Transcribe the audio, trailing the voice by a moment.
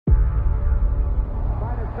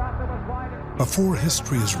Before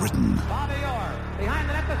history is written,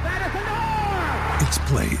 it's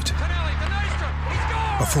played.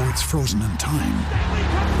 Before it's frozen in time,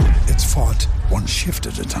 it's fought one shift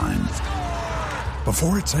at a time.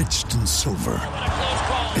 Before it's etched in silver,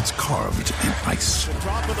 it's carved in ice.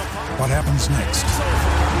 What happens next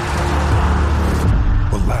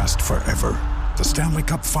will last forever. The Stanley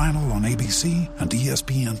Cup Final on ABC and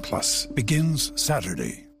ESPN Plus begins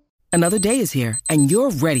Saturday. Another day is here, and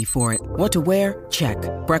you're ready for it. What to wear? Check.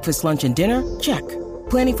 Breakfast, lunch, and dinner? Check.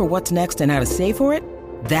 Planning for what's next and how to save for it?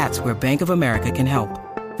 That's where Bank of America can help.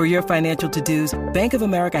 For your financial to-dos, Bank of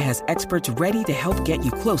America has experts ready to help get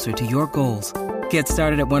you closer to your goals. Get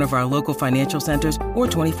started at one of our local financial centers or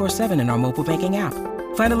 24/7 in our mobile banking app.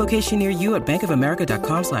 Find a location near you at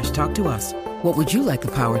bankofamerica.com/talktous. What would you like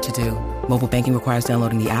the power to do? Mobile banking requires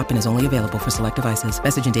downloading the app and is only available for select devices.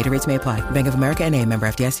 Message and data rates may apply. Bank of America N.A., member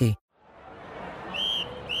FDIC.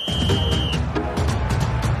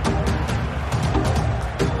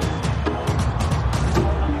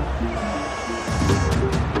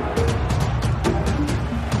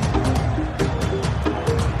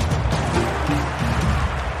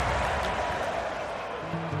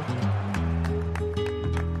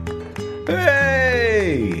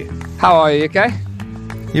 Hey! How are you, okay?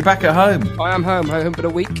 You're back at home. I am home for a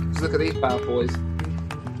week. Just look at these bad boys.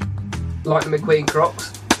 Lightning McQueen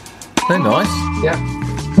Crocs. They're nice. Yeah.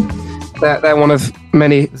 They're one of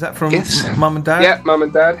many Is that from gifts. Mum and Dad? Yeah, Mum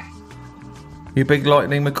and Dad. You a big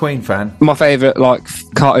Lightning McQueen fan? My favourite,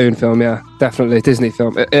 cartoon film, yeah. Definitely, Disney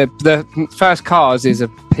film. The first Cars is a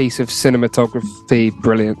piece of cinematography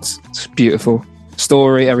brilliance. It's beautiful.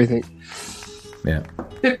 Story, everything. Yeah.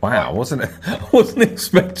 Wow, I wasn't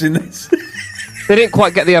expecting this. They didn't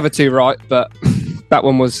quite get the other two right, but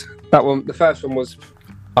the first one was...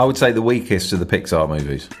 I would say the weakest of the Pixar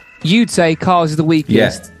movies. You'd say Cars is the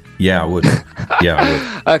weakest? Yeah, I would.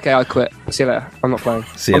 Okay, I quit. See you later. I'm not playing.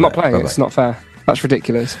 I'm not playing. Bye-bye. It's not fair. That's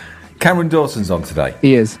ridiculous. Cameron Dawson's on today.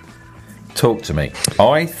 He is. Talk to me.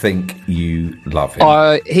 I think you love him.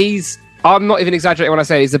 I'm not even exaggerating when I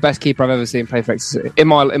say he's the best keeper I've ever seen play for Exeter in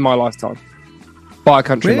my lifetime. By a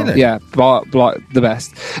country mile. Really? Yeah, by the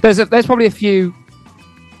best. There's probably a few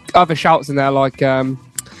other shouts in there, like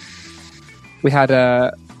we had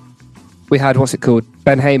what's it called?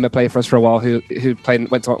 Ben Hamer played for us for a while, who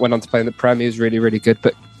went on to play in the Prem. He was really, really good.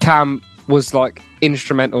 But Cam was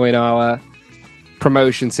instrumental in our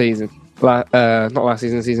promotion season. Not last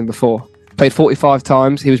season, the season before. Played 45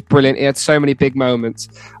 times. He was brilliant. He had so many big moments.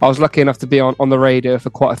 I was lucky enough to be on the radio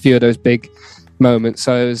for quite a few of those big moments.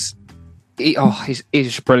 So it was, he's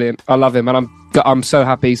just brilliant. I love him, and I'm so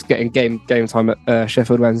happy he's getting game time at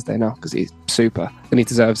Sheffield Wednesday now, because he's super and he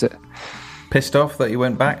deserves it. Pissed off that you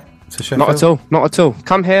went back to Sheffield? Not at all.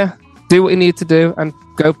 Come here, do what you need to do, and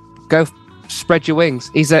go spread your wings.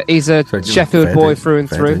 He's a Sheffield boy through and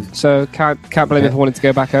through. So can't blame him for wanting to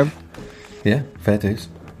go back home. Yeah, fair dues.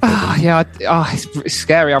 It's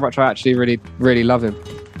scary how much I actually really, really love him.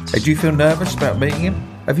 Do you feel nervous about meeting him?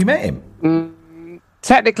 Have you met him?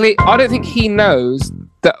 Technically, I don't think he knows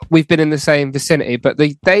that we've been in the same vicinity. But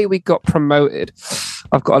the day we got promoted,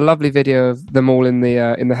 I've got a lovely video of them all in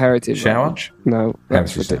the Heritage shower. Lounge. No,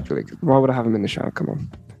 that's ridiculous. Why would I have him in the shower? Come on.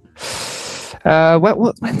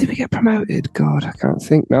 When did we get promoted? God, I can't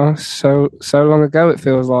think now. So long ago it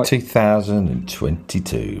feels like.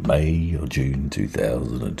 2022, May or June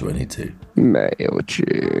 2022. May or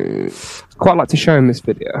June. I'd quite like to show him this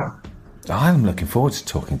video. I'm looking forward to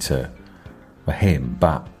talking to him,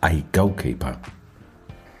 but a goalkeeper.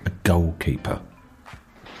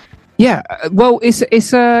 Yeah, well, it's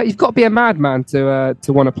you've got to be a madman to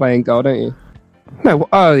want to play in goal, don't you? No,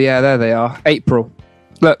 oh yeah, there they are. April.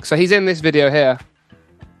 Look, so he's in this video here,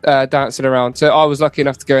 dancing around. So I was lucky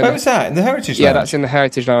enough to go in. Where was that? In the Heritage Lounge? Yeah, that's in the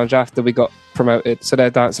Heritage Lounge after we got promoted. So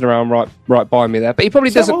they're dancing around right by me there. But he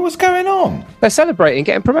probably doesn't. What was going on? They're celebrating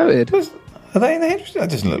getting promoted. Are they in the Heritage? That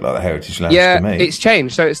doesn't look like the Heritage Lounge to me. Yeah, it's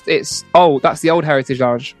changed. So it's old. That's the old Heritage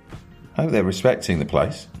Lounge. I hope they're respecting the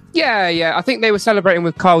place. Yeah. I think they were celebrating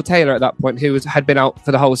with Kyle Taylor at that point, who had been out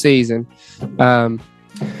for the whole season.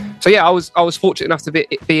 So yeah, I was fortunate enough to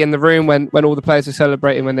be in the room when all the players were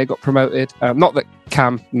celebrating when they got promoted. Not that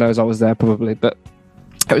Cam knows I was there, probably, but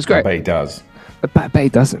it was great. I bet he does. I bet he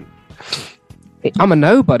doesn't. I'm a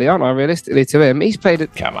nobody, aren't I? Realistically, to him, he's played in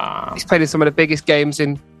some of the biggest games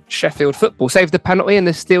in Sheffield football. Saved the penalty in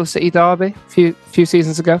the Steel City derby a few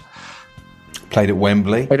seasons ago. Played at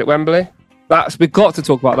Wembley. We've got to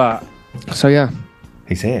talk about that. So yeah,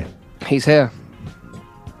 he's here.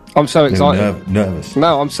 I'm so excited. Nervous.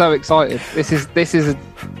 No, I'm so excited. This is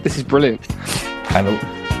brilliant.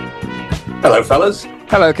 Hello, fellas.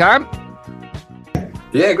 Hello, Cam.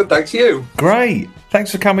 Yeah, good, thanks. You? Great.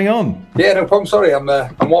 Thanks for coming on. Yeah, no problem. Sorry, I'm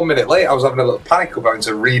 1 minute late. I was having a little panic about having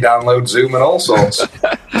to re-download Zoom and all sorts.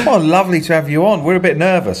 Oh, lovely to have you on. We're a bit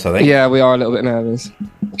nervous, I think. Yeah, we are a little bit nervous.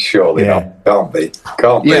 Surely not. Can't be.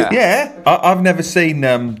 Can't be. Yeah. I've never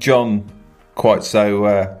seen John quite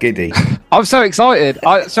so giddy. I'm so excited.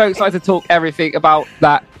 I'm so excited to talk everything about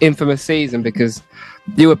that infamous season because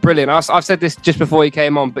you were brilliant. I've said this just before you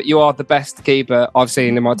came on, but you are the best keeper I've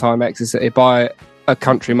seen in my time at Exeter by a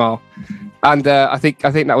country mile. And I think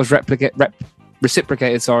that was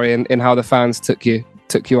reciprocated. Sorry, in how the fans took you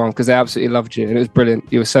on because they absolutely loved you and it was brilliant.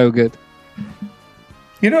 You were so good.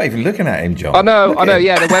 You're not even looking at him, John. I know.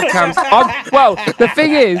 Yeah, the webcams. The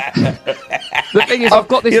thing is, I've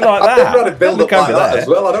got this. You're like I've that. never had a build up like that as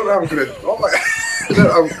well. I don't know how I'm going to.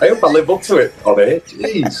 I hope I live up to it on it.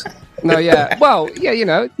 Jeez. No, yeah. Well, yeah. You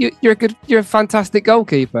know, you're a fantastic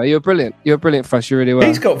goalkeeper. You're brilliant. You're brilliant for us. You really were.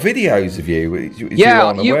 He's got videos of you.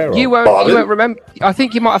 You won't remember. I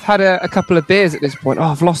think you might have had a couple of beers at this point. Oh,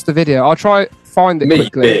 I've lost the video. I'll try find it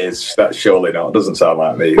quickly. Beers? That's surely not. It doesn't sound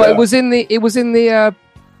like me. Well, it was in the.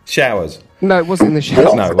 Showers. No, it wasn't in the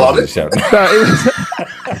showers. No, it wasn't in the showers. No, it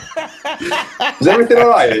was. Is everything all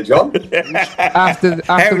right here, John? after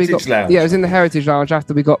we got, Lounge. yeah, it was in the Heritage Lounge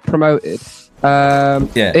after we got promoted.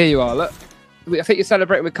 Here you are. Look, I think you're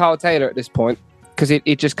celebrating with Carl Taylor at this point because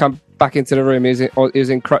he'd just come back into the room. He was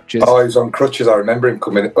in crutches. Oh, he was on crutches. I remember him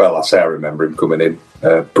coming in. Well, I say I remember him coming in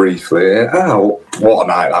briefly. Oh, what a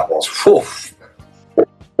night that was. Oof.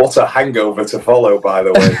 What a hangover to follow, by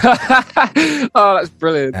the way. Oh, that's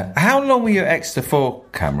brilliant. How long were you at Exeter for,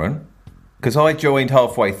 Cameron? Because I joined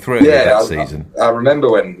halfway through that season. I remember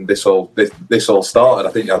when this all started.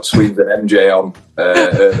 I think I had Sweens and MJ on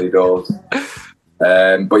early doors.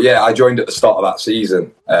 But yeah, I joined at the start of that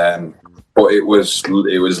season. But it was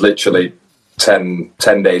literally 10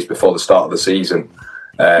 days before the start of the season.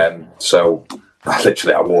 So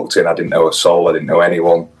I walked in. I didn't know a soul. I didn't know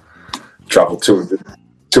anyone. Travelled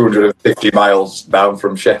 250 miles down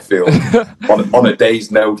from Sheffield on a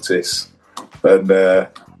day's notice, and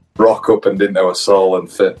rock up and didn't know a soul. And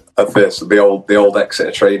at first, the old Exeter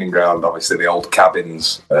training ground, obviously the old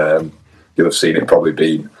cabins. You'll have seen it probably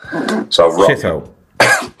been. So I've rocked. Shithole.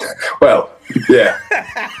 Well, yeah,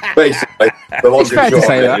 basically the long and fair to short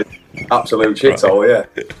say of it is absolute shithole. Yeah.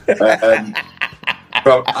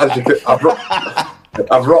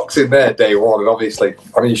 I've rocked in there day one, and obviously,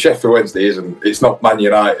 I mean, Sheffield Wednesday it's not Man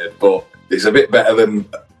United, but it's a bit better than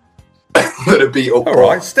a beat up. All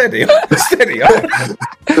right, steady. It's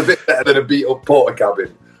a bit better than a beat up porter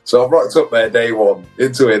cabin. So I've rocked up there day one.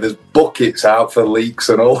 Into it, there's buckets out for leaks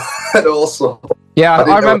and all sorts. Yeah,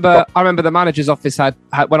 I remember the manager's office had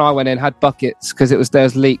when I went in had buckets because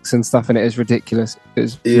there's leaks and stuff in it. It was ridiculous. It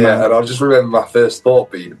was mad. And I just remember my first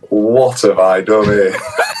thought being, "What have I done here?"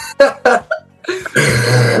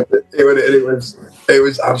 It was.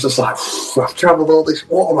 I was just like, I've travelled all this.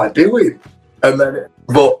 What am I doing? And then,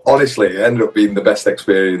 but honestly, it ended up being the best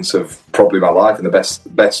experience of probably my life and the best,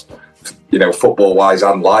 football wise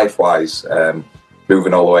and life wise.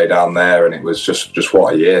 Moving all the way down there, and it was just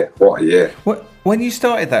what a year. What a year. When you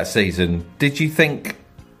started that season, did you think,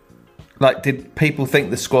 did people think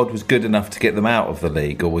the squad was good enough to get them out of the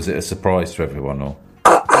league, or was it a surprise to everyone? Or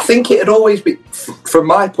I think it had always been, from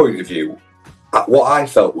my point of view, what I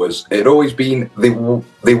felt was it had always been they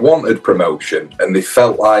wanted promotion and they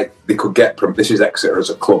felt like they could get this is Exeter as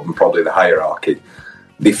a club and probably the hierarchy.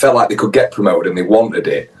 They felt like they could get promoted and they wanted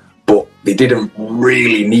it, but they didn't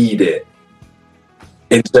really need it.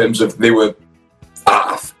 In terms of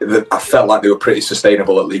I felt like they were pretty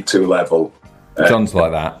sustainable at League Two level. John's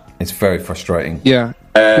like that. It's very frustrating. Yeah.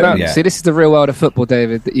 See, this is the real world of football,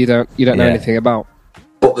 David, that you don't know anything about.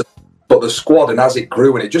 But the squad, and as it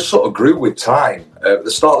grew, and it just sort of grew with time. At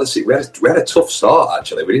the start of the season, we had a tough start,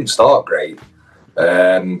 actually. We didn't start great.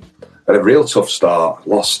 Had a real tough start.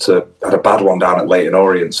 Had a bad one down at Leyton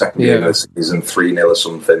Orient, second game of the season, 3-0 or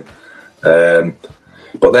something.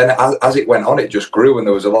 But then as it went on, it just grew, and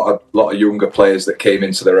there was a lot of younger players that came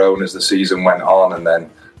into their own as the season went on, and then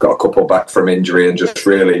got a couple back from injury and just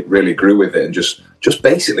really, really grew with it and just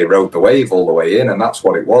basically rode the wave all the way in. And that's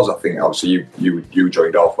what it was. I think obviously you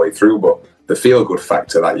joined halfway through, but the feel-good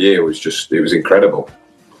factor that year was it was incredible.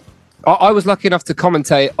 I was lucky enough to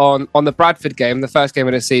commentate on the Bradford game, the first game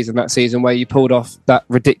of the season, that season where you pulled off that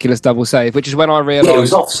ridiculous double save, which is when I realised... Yeah, it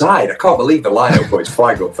was offside. I can't believe the lineup put his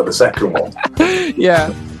flag up for the second one.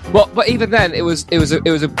 Yeah. Well, but even then, it was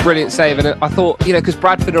a brilliant save, and I thought, because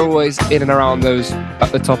Bradford are always in and around those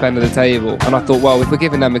at the top end of the table, and I thought, well, if we're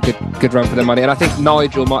giving them a good run for their money, and I think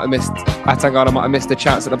Nigel Atangana might have missed a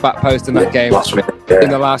chance at the back post in that game in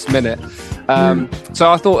the last minute.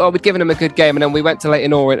 So I thought, we'd given them a good game, and then we went to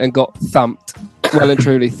Leyton Orient and got thumped. Well and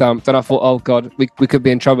truly thumped, and I thought, oh god, we could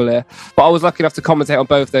be in trouble here. But I was lucky enough to commentate on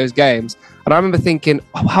both those games, and I remember thinking,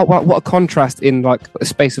 what a contrast in like a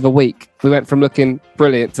space of a week. We went from looking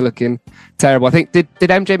brilliant to looking terrible. I think did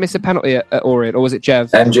MJ miss a penalty at Orient, or was it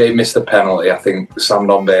Jev? MJ missed a penalty. I think Sam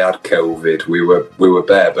Nombe had COVID. We were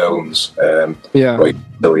bare bones. But we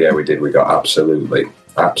did. We got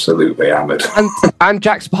absolutely hammered. And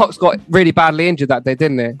Jack Sparks got really badly injured that day,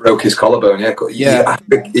 didn't he? Broke his collarbone,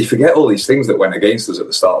 You forget all these things that went against us at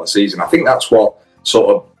the start of the season. I think that's what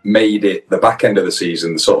sort of made it, the back end of the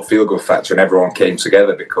season, the sort of feel-good factor, and everyone came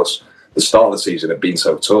together because the start of the season had been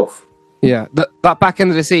so tough. Yeah, that back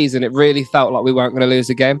end of the season, it really felt like we weren't going to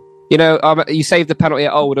lose a game. You saved the penalty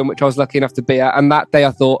at Oldham, which I was lucky enough to be at, and that day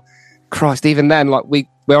I thought, Christ, even then, like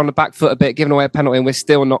we're on the back foot a bit, giving away a penalty, and we're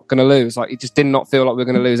still not going to lose. Like, it just did not feel like we were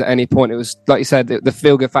going to lose at any point. It was, like you said, the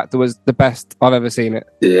feel-good factor was the best I've ever seen it.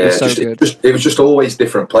 Yeah, it was so good. It was just always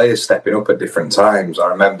different players stepping up at different times. I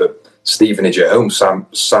remember Stevenage at home, Sam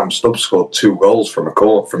Stubbs scored 2 goals from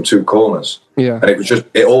two corners. Yeah. And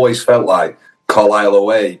it always felt like Carlisle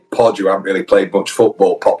away, Podge, who hadn't really played much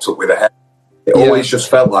football, popped up with a head. It always just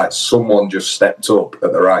felt like someone just stepped up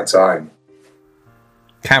at the right time.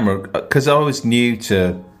 Cameron, because I was new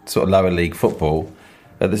to sort of lower league football,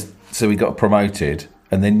 so we got promoted,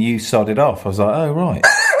 and then you sodded off. I was like, oh right.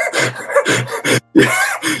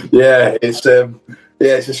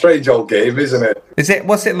 It's a strange old game, isn't it?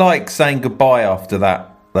 What's it like saying goodbye after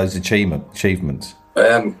those achievements?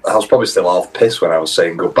 I was probably still half pissed when I was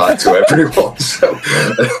saying goodbye to everyone, so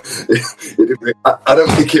I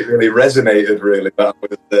don't think it really resonated. Really, that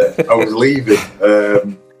I was leaving.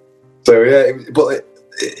 But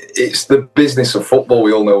it's the business of football.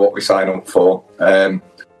 We all know what we sign up for. I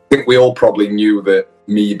think we all probably knew that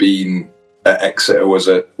me being at Exeter was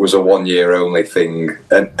a 1 year only thing,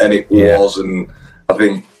 and it was. And I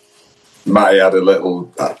think Matty had a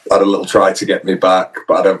little try to get me back,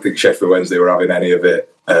 but I don't think Sheffield Wednesday were having any of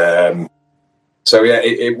it.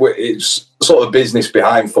 It's sort of business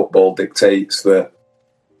behind football dictates that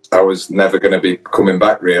I was never going to be coming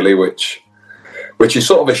back, really, which is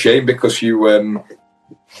sort of a shame because you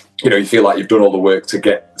feel like you've done all the work to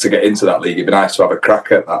get into that league. It'd be nice to have a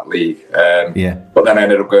crack at that league. But then I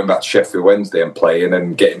ended up going back to Sheffield Wednesday and playing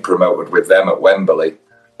and getting promoted with them at Wembley.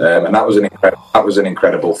 And that was an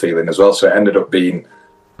incredible feeling as well. So it ended up being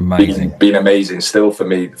amazing. Being amazing still for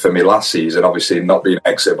me last season. Obviously not being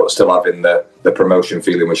Exeter, but still having the promotion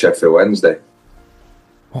feeling with Sheffield Wednesday.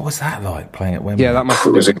 What was that like playing at Wembley? Yeah, that must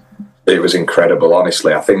have been. It was incredible.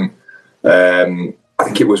 Honestly, I think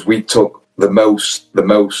it was we took the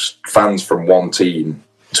most fans from one team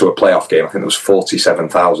to a playoff game. I think there was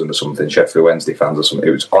 47,000 or something Sheffield Wednesday fans or something.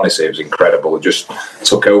 It was incredible. It just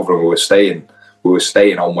took over, and we were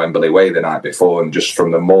staying on Wembley Way the night before, and just from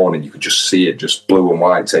the morning you could just see it, just blue and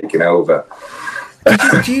white taking over.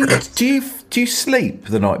 Do you sleep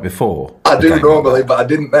the night before? I do normally, but I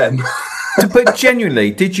didn't then. But genuinely,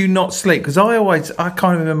 did you not sleep? Because I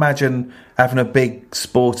kind of imagine having a big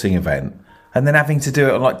sporting event and then having to do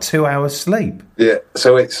it on like 2 hours sleep. Yeah,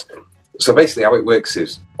 so basically how it works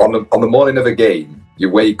is on the morning of a game, you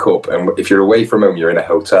wake up, and if you're away from home, you're in a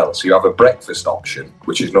hotel. So you have a breakfast option,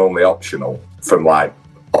 which is normally optional, from like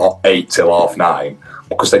 8 till 9:30,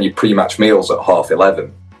 because then you pre-match meals at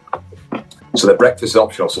 11:30. So the breakfast is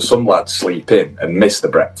optional. So some lads sleep in and miss the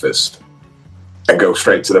breakfast and go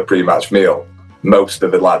straight to the pre-match meal. Most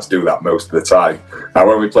of the lads do that most of the time. Now,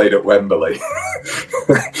 when we played at Wembley,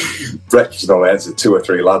 breakfast only had 2 or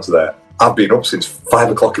 3 lads there. I've been up since 5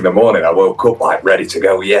 o'clock in the morning. I woke up like ready to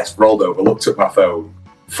go. Yes, rolled over, looked at my phone.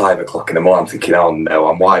 5 o'clock in the morning. I'm thinking, oh no,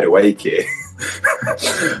 I'm wide awake here.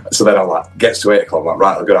 So then I'm like, gets to 8 o'clock. I'm like,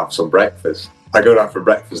 right, I'll go have some breakfast. I go down for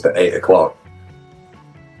breakfast at 8 o'clock.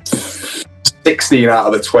 16 out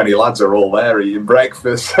of the 20 lads are all there eating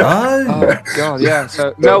breakfast. Oh God, yeah.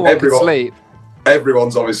 So no one can sleep.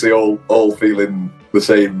 Everyone's obviously all feeling the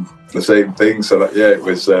same thing. So that, it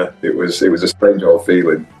was a strange old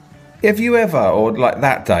feeling. Have you ever, or like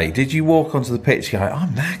that day, did you walk onto the pitch and go,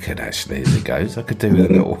 I'm knackered actually as it goes? I could do with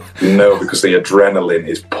a little. No, because the adrenaline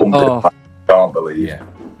is pumping. I can't believe.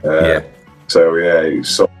 So it's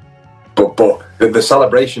so. But the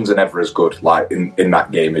celebrations are never as good, like in that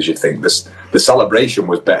game, as you think. The celebration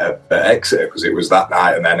was better at Exeter because it was that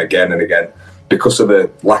night and then again and again. Because of the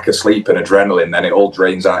lack of sleep and adrenaline, then it all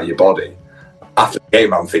drains out of your body. after the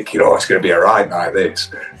game, I'm thinking, it's going to be a right night, this.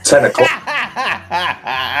 10 o'clock.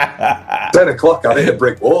 10 o'clock, I hit a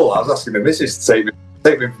brick wall. I was asking the missus to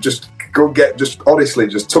take me, just honestly,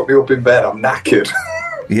 just took me up in bed. I'm knackered.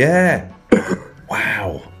 Yeah.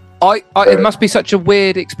 Wow. It must be such a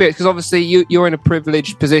weird experience, because obviously you're in a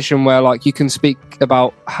privileged position where, like, you can speak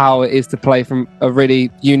about how it is to play from a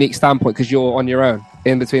really unique standpoint because you're on your own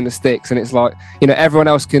in between the sticks, and it's like, everyone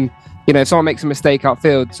else can, if someone makes a mistake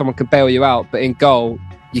outfield, someone can bail you out, but in goal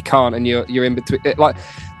you can't, and you're in between.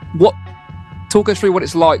 Talk us through what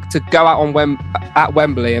it's like to go out at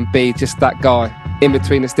Wembley and be just that guy in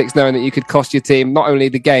between the sticks, knowing that you could cost your team not only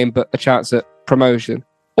the game but a chance at promotion.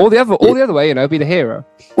 Or the other way, be the hero.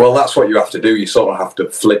 Well, that's what you have to do. You sort of have to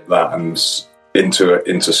flip that and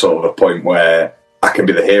into sort of a point where I can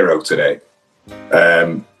be the hero today,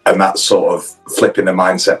 and that's sort of flipping the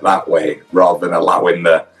mindset that way, rather than allowing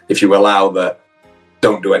if you allow the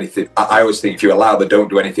don't do anything. I always think if you allow the don't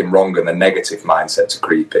do anything wrong and the negative mindset to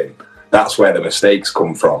creep in, that's where the mistakes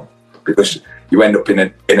come from, because you end up in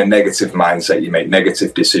a negative mindset. You make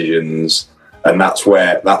negative decisions. And that's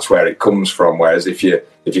where it comes from. Whereas if you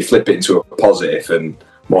flip it into a positive and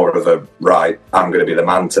more of a right, I'm going to be the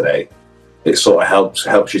man today, it sort of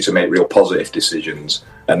helps you to make real positive decisions.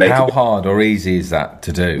 And how hard or easy is that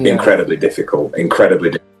to do? Incredibly difficult. And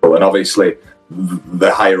obviously,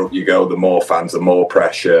 the higher up you go, the more fans, the more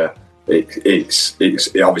pressure. It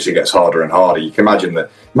obviously gets harder and harder. You can imagine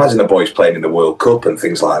the boys playing in the World Cup and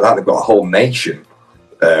things like that. They've got a whole nation.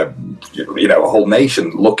 A whole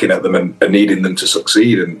nation looking at them and needing them to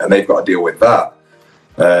succeed, and they've got to deal with that.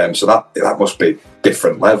 So that must be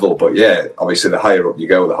different level. But yeah, obviously the higher up you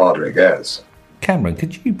go, the harder it gets. Cameron,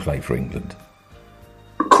 could you play for England?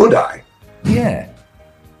 Could I? Yeah.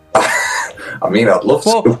 I mean, I'd love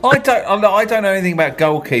to. I don't know anything about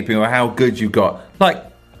goalkeeping or how good you've got. Like,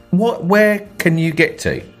 where can you get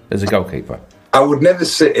to as a goalkeeper? I would never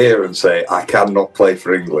sit here and say I cannot play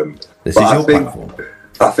for England. This is your platform.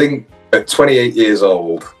 I think at 28 years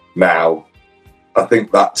old now, I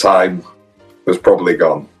think that time was probably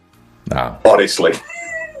gone. No. Honestly.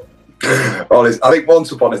 I think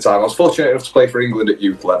once upon a time, I was fortunate enough to play for England at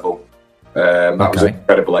youth level. That was an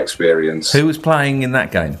incredible experience. Who was playing in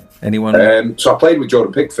that game? Anyone? So I played with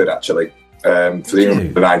Jordan Pickford, actually. For the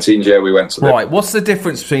England 19 year, we went to Right, what's the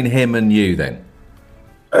difference between him and you then?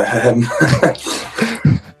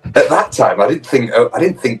 At that time, I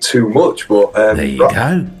didn't think too much, but there you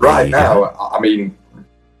go. Right now, I mean,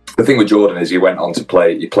 the thing with Jordan is he went on to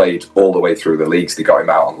play. He played all the way through the leagues. They got him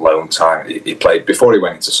out on loan time. He played before he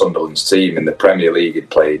went into Sunderland's team in the Premier League. He'd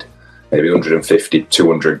played maybe 150,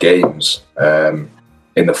 200 games in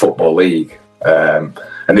the Football League, and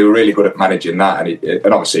they were really good at managing that.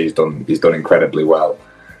 And obviously, he's done incredibly well.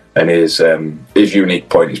 And his unique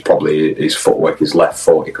point is probably his footwork, his left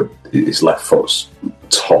foot. His left foot's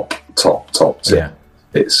top tip.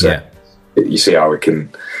 Yeah. You see how he can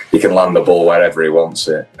land the ball wherever he wants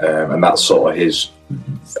it, and that's sort of his.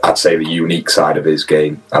 I'd say the unique side of his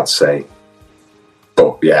game. I'd say,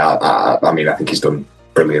 but yeah, I mean, I think he's done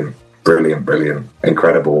brilliant,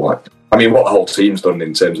 incredible. I mean, what the whole team's done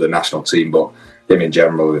in terms of the national team, but him in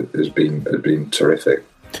general has been terrific.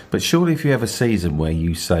 But surely if you have a season where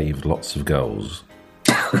you saved lots of goals...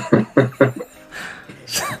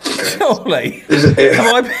 surely...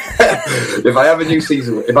 If I have a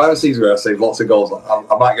season where I save lots of goals,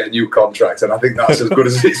 I might get a new contract, and I think that's as good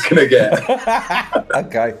as it's going to get.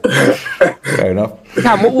 Okay. Fair enough.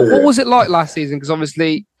 Cam, what was it like last season? Because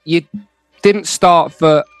obviously you didn't start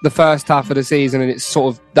for the first half of the season, and it's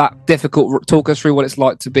sort of that difficult. Talk us through what it's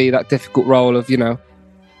like to be that difficult role of,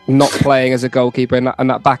 not playing as a goalkeeper and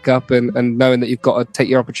that backup and knowing that you've got to take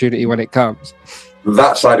your opportunity when it comes.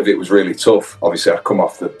 That side of it was really tough. Obviously, I'd come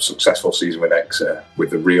off the successful season with Exeter with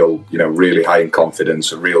the real, really high in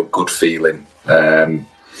confidence, a real good feeling. And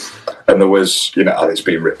there was, it's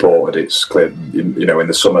been reported, it's clear, in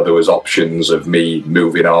the summer there was options of me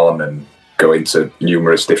moving on and going to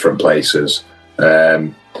numerous different places,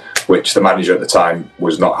 which the manager at the time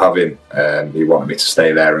was not having. He wanted me to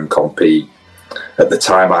stay there and compete. At the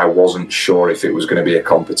time, I wasn't sure if it was going to be a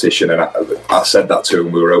competition, and I said that to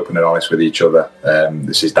him. We were open and honest with each other.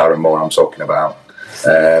 This is Darren Moore I'm talking about.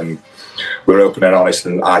 We were open and honest,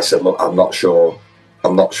 and I said, "Look, I'm not sure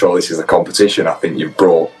this is a competition. I think you've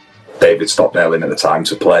brought David Stockdale in at the time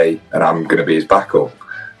to play, and I'm going to be his backup."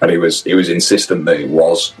 And he was insistent that it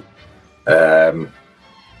was.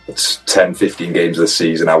 It's 10, 15 games this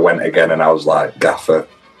season. I went again, and I was like, "Gaffer,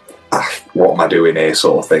 what am I doing here?"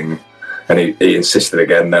 sort of thing. And he insisted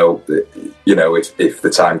again, no, if the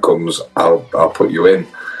time comes, I'll put you in.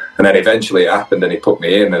 And then eventually it happened, and he put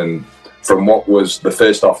me in, and from what was the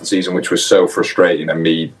first half of the season, which was so frustrating, and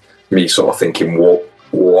me sort of thinking,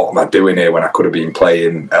 what am I doing here when I could have been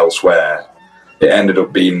playing elsewhere? It ended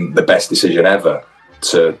up being the best decision ever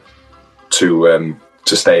to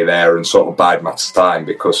stay there and sort of bide my time,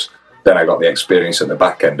 because then I got the experience at the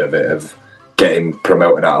back end of it, of getting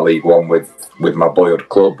promoted out of League One with my boyhood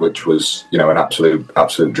club, which was, you know, an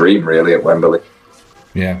absolute dream really at Wembley.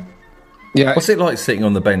 Yeah. Yeah. What's it like sitting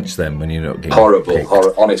on the bench then when you're not getting horrible?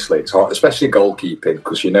 Honestly, it's hard, especially goalkeeping,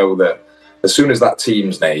 because you know that as soon as that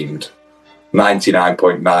team's named,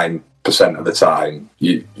 99.9% of the time,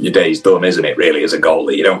 your day's done, isn't it? Really, as a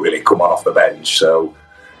goalie, you don't really come on off the bench, so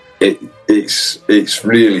it's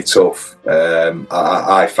really tough.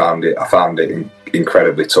 I found it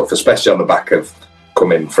incredibly tough, especially on the back of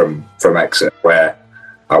coming from Exeter, where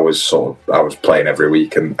I was playing every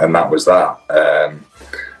week, and that was that.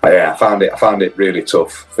 I found it really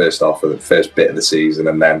tough first half of the first bit of the season,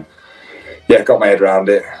 and then got my head around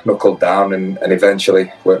it, knuckled down, and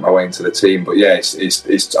eventually worked my way into the team. But yeah,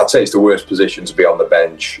 it's I'd say it's the worst position to be on the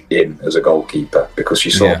bench in as a goalkeeper, because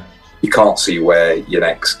you can't see where your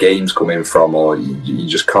next game's coming from, or you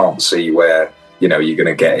just can't see where, you know, you're going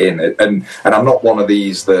to get in. And I'm not one of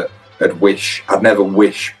these that I'd never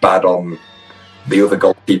wish bad on the other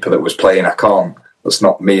goalkeeper that was playing. I can't. That's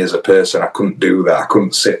not me as a person. I couldn't do that. I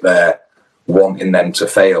couldn't sit there wanting them to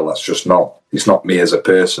fail. That's just not. It's not me as a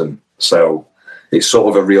person. So it's sort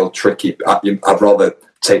of a real tricky. I'd rather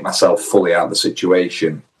take myself fully out of the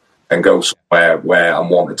situation and go somewhere where I'm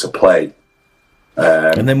wanted to play.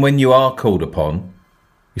 And then when you are called upon,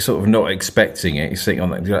 you're sort of not expecting it. You're sitting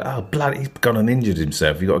on that. You're like, oh bloody, he's gone and injured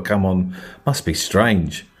himself. You've got to come on. Must be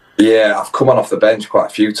strange. Yeah, I've come on off the bench quite a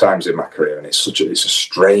few times in my career, and it's a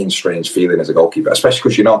strange feeling as a goalkeeper, especially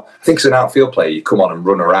because I think as an outfield player, you come on and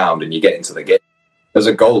run around and you get into the game. As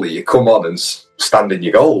a goalie, you come on and stand in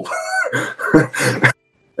your goal,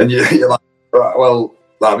 and you're like, right, well,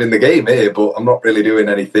 I'm in the game here, but I'm not really doing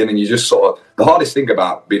anything. And you just sort of, the hardest thing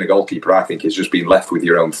about being a goalkeeper, I think, is just being left with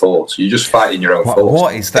your own thoughts. You're just fighting your own thoughts.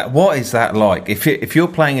 What is that like? If you're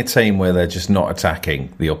playing a team where they're just not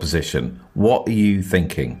attacking the opposition, what are you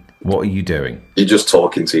thinking? What are you doing? You're just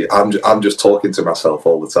talking to you. I'm just talking to myself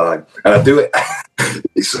all the time, and I do it.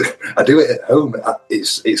 I do it at home.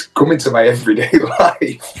 It's coming to my everyday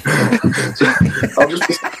life. I'll just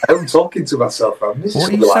be at home talking to myself. What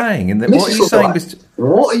are you saying?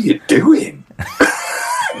 What are you doing?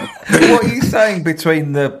 What are you saying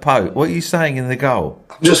between the post? What are you saying in the goal?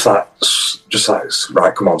 I'm just like,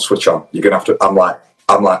 right, come on, switch on. You're gonna have to. I'm like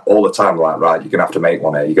all the time, like, right, you're gonna have to make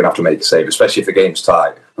one here. You're gonna have to make a save, especially if the game's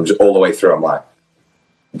tight. I'm just all the way through. I'm like,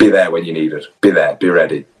 be there when you need it. Be there. Be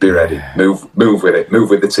ready. Yeah. Move with it. Move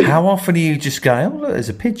with the team. How often are you just going, oh, look, there's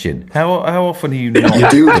a pigeon? How often are you not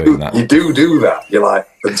doing that? You do that. You're like,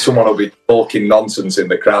 and someone will be talking nonsense in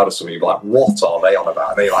the crowd or something. You're like, what are they on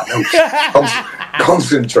about? And they're like, no,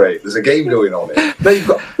 concentrate. There's a game going on here.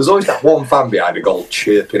 There's always that one fan behind a goal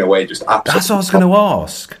chirping away, just absolutely. That's what I was going to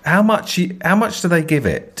ask. How much do they give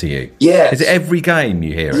it to you? Yeah. Is it every game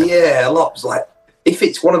you hear it? Yeah, a lot. It's like, if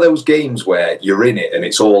it's one of those games where you're in it and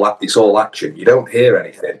it's all action, you don't hear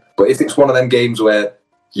anything. But if it's one of them games where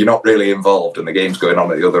you're not really involved and the game's going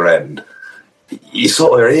on at the other end, you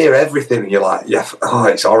sort of hear everything, and you're like, yeah,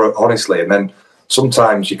 it's horrible, honestly. And then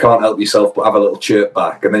sometimes you can't help yourself but have a little chirp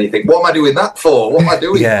back, and then you think, what am I doing that for? What am I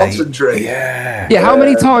doing? Concentrate. Yeah. How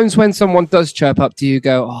many times when someone does chirp up do you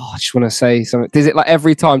go, oh, I just want to say something? Is it like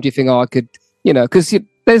every time do you think, oh, I could, because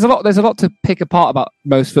there's a lot to pick apart about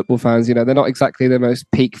most football fans. They're not exactly the most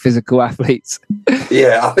peak physical athletes.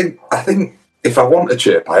 Yeah, I think if I want a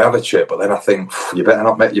chirp, I have a chirp, but then I think you better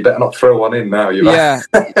not throw one in now. You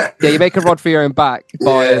make a rod for your own back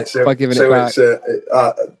by giving it back.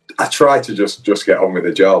 I try to just get on with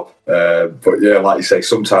the job, but yeah, like you say,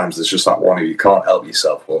 sometimes there's just that one who you can't help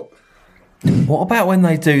yourself. But what about when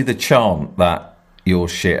they do the chant that you're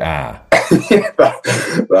shit at?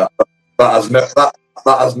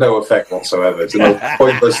 That has no effect whatsoever. It's a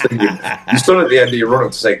pointless thing. You stood at the end of your run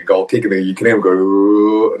up to take a goal kick, and then you can hear them go,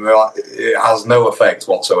 ooh, and like, it has no effect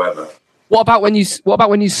whatsoever. What about when you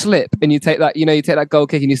slip and you take that? You take that goal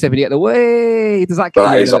kick and you slip and you get the way. Does that?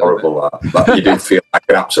 That is horrible. That you do feel like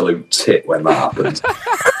an absolute tit when that happens.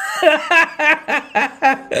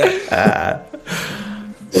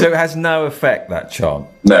 So it has no effect, that chant?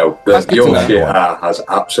 No, your shit has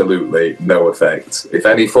absolutely no effect. If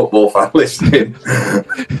any football fan listening,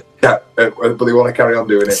 but they want to carry on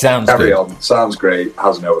doing it, carry on. Sounds great,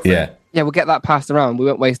 has no effect. Yeah, we'll get that passed around. We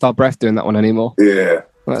won't waste our breath doing that one anymore. Yeah.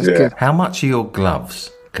 That's good. How much are your gloves,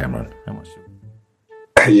 Cameron? How much?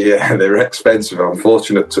 Yeah, they're expensive. I'm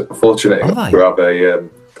fortunate to have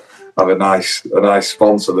have a nice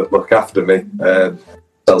sponsor that look after me.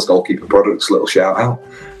 Sells Goalkeeper products. Little shout out.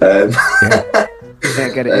 Yeah,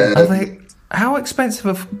 get it. In. How expensive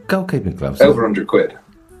are goalkeeping gloves? Over £100.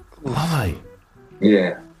 Are they?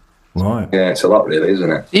 Yeah. Right. Yeah, it's a lot, really,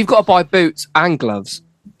 isn't it? You've got to buy boots and gloves.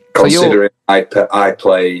 Considering I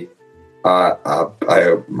play, I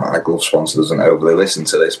hope my glove sponsor doesn't overly listen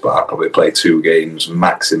to this, but I probably play 2 games,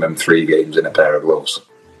 maximum 3 games in a pair of gloves.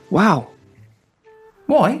 Wow.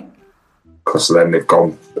 Why? Because then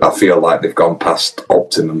I feel like they've gone past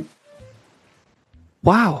optimum.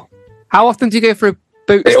 Wow. How often do you go through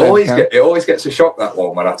boots? It always gets a shock, that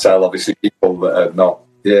one, when I tell, obviously, people that are not.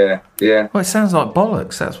 Yeah. Well, it sounds like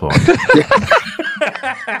bollocks, that's why.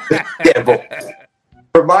 Yeah, but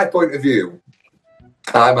from my point of view,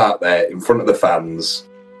 I'm out there in front of the fans.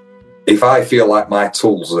 If I feel like my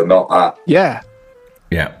tools are not at... Yeah.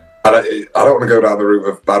 I don't want to go down the route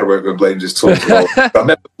of bad workman blames his tools. I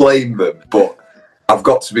never blame them, but I've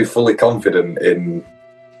got to be fully confident in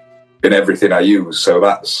everything I use. So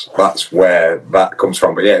that's where that comes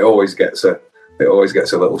from. But yeah, it always gets a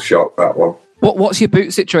little shock, that one. What's your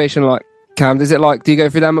boot situation like, Cam? Is it like, do you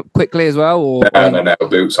go through them quickly as well? Or No.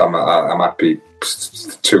 Boots, I'm happy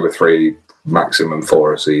 2 or 3, maximum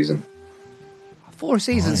 4 a season. 4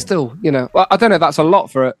 seasons still, you know. I don't know if that's a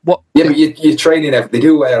lot for it. What? Yeah, but you're training. They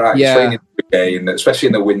do wear out. You're training every day, and especially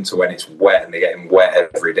in the winter when it's wet and they're getting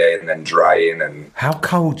wet every day and then drying. And how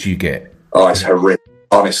cold do you get? Oh, it's horrific.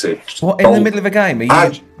 Honestly. What, in the middle of a game?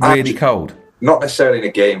 Are you really cold? Not necessarily in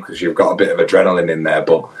a game because you've got a bit of adrenaline in there,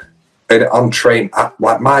 but on train,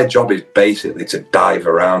 like my job is basically to dive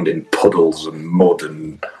around in puddles and mud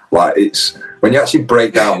and like it's when you actually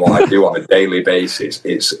break down what I do on a daily basis,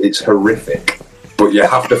 it's horrific. But you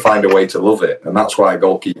have to find a way to love it, and that's why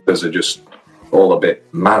goalkeepers are just all a bit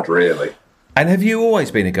mad, really. And have you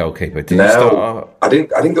always been a goalkeeper? I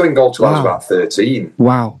didn't go in goal till I was about 13.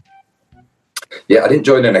 Wow. Yeah, I didn't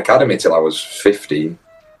join an academy till I was 15.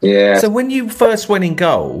 Yeah. So when you first went in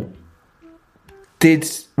goal,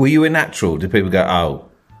 were you a natural? Did people go, "Oh,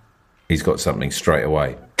 he's got something," straight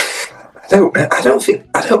away? I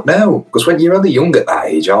don't know, because when you're only young at that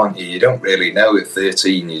age, aren't you? You don't really know. At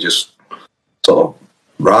 13, you just sort of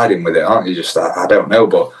riding with it, aren't you? Just I don't know,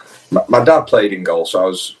 but my dad played in goal,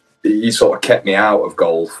 so he sort of kept me out of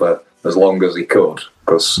goal for as long as he could,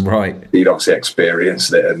 because he'd obviously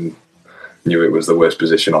experienced it and knew it was the worst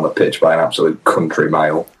position on the pitch by an absolute country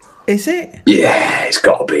mile. Is it? Yeah, it's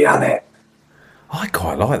got to be, hasn't it? I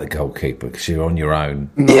quite like the goalkeeper because you're on your own.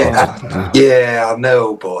 Yeah, I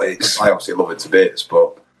know, but I obviously love it to bits,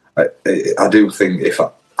 but I do think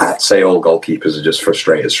I'd say all goalkeepers are just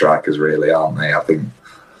frustrated strikers, really, aren't they? I think.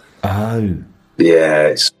 Oh.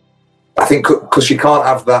 Yeah, I think because you can't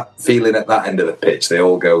have that feeling at that end of the pitch. They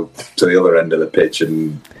all go to the other end of the pitch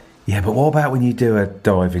and... Yeah, but what about when you do a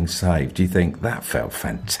diving save? Do you think that felt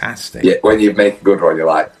fantastic? Yeah, when you make a good one, you're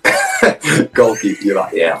like... goalkeeper, you're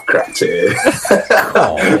like, yeah, I've cracked it.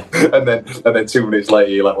 and then 2 minutes later,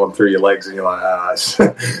 you let one through your legs, and you're like,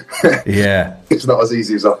 yeah, it's not as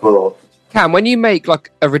easy as I thought. Cam, when you make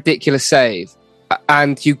like a ridiculous save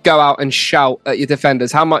and you go out and shout at your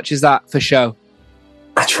defenders, how much is that for show?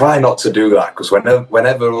 I try not to do that because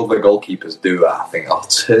whenever other goalkeepers do that, I think, "Oh,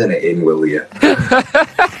 turn it in, will you?"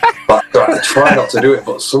 But I try not to do it,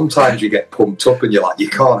 but sometimes you get pumped up and you're like, you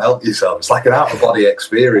can't help yourself. It's like an out-of-body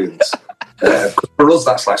experience. For us,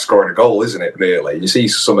 that's like scoring a goal, isn't it, really? You see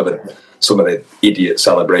some of the idiot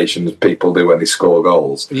celebrations people do when they score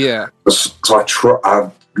goals. Yeah. So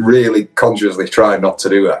I really consciously try not to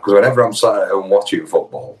do that, because whenever I'm sat at home watching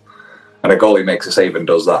football and a goalie makes a save and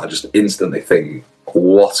does that, I just instantly think,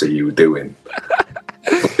 what are you doing?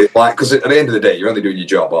 Because at the end of the day, you're only doing your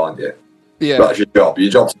job, aren't you? Yeah. That's your job. Your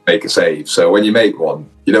job's to make a save. So when you make one,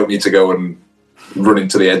 you don't need to go and run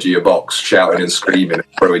into the edge of your box shouting and screaming and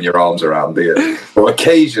throwing your arms around, do you? But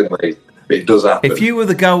occasionally it does happen. If you were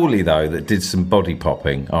the goalie, though, that did some body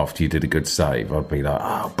popping after you did a good save, I'd be like,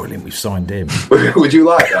 "Oh, brilliant, we've signed him." Would you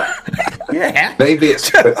like that? Yeah. Maybe it's...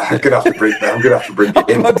 I'm going to have to bring it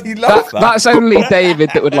in. Bloody love that. That's only David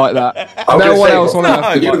that would like that. No one else on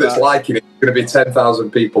earth. For you that's liking it, there's going to be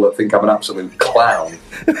 10,000 people that think I'm an absolute clown.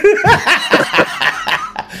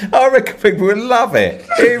 I reckon people would love it.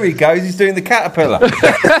 Here he goes, he's doing the caterpillar.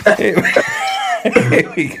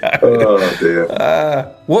 Here we go. Oh, dear.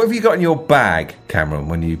 What have you got in your bag, Cameron,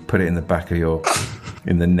 when you put it in the back of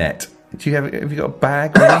in the net? Have you got a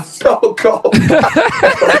bag? Oh, God.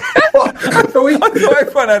 I thought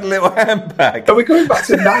everyone had a little handbag. Are we going back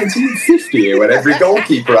to 1950 when every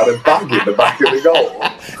goalkeeper had a bag in the back of the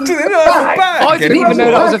goal? Do they not have a bag? I didn't even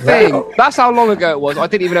know that was a thing. That's how long ago it was. I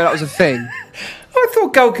didn't even know that was a thing. I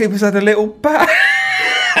thought goalkeepers had a little bag.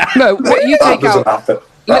 No, what you take out? Happen.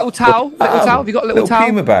 Little towel? Have you got a little towel?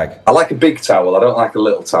 Puma bag. I like a big towel. I don't like a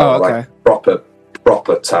little towel. Oh, okay. I like a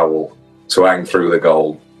proper towel to hang through the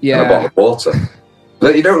goal and a bottle of water.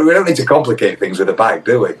 But we don't need to complicate things with a bag,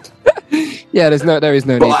 do we? Yeah, there is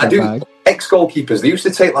no need for a bag. Ex-goalkeepers, they used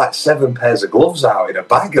to take like 7 pairs of gloves out in a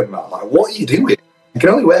bag and that. Like, what are you doing? You can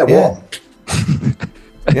only wear one.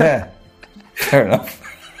 Yeah. Fair enough.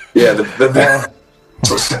 Yeah, the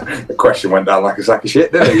question went down like a sack of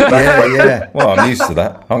shit, didn't it? Yeah. Well, I'm used to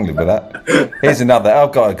that. I'm good with that. Here's another.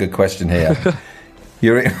 I've got a good question here.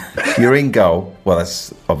 You're in goal. Well,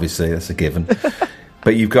 that's a given.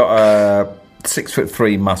 But you've got a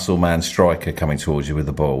 6'3" muscle man striker coming towards you with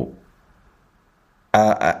the ball.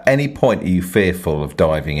 At any point, are you fearful of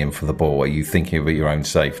diving in for the ball? Are you thinking about your own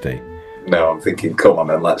safety? No, I'm thinking, come on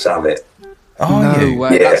then, let's have it. Oh, no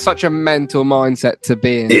way. Yeah. That's such a mental mindset to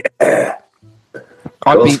be in. Yeah.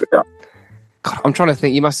 God, I'm trying to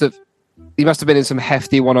think. You must have been in some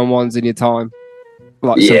hefty one-on-ones in your time,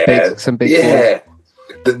 like some big. Yeah,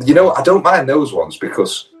 I don't mind those ones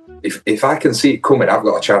because if I can see it coming, I've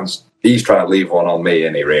got a chance. He's trying to leave one on me,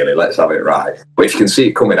 and let's have it right. But if you can see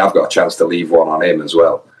it coming, I've got a chance to leave one on him as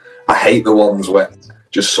well. I hate the ones where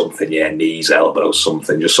just something, knees, elbows,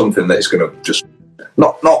 just something that is going to just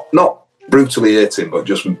not brutally hurt him, but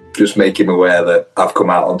just make him aware that I've come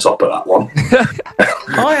out on top of that one.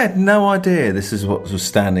 I had no idea this is what was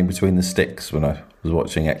standing between the sticks when I was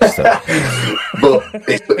watching Exeter. But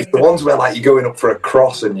it's the ones where like you're going up for a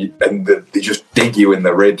cross and they just dig you in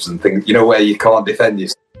the ribs and things, where you can't defend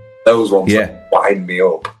yourself. Those ones wind me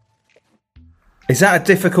up. Is that a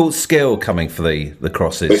difficult skill coming for the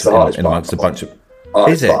crosses it's the hardest in amongst a bunch of...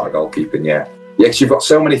 Is it? Part of goalkeeping, yeah. Yeah, because you've got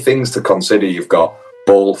so many things to consider. You've got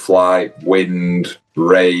ball flight, wind,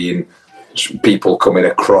 rain, people coming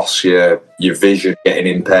across your vision getting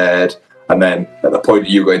impaired, and then at the point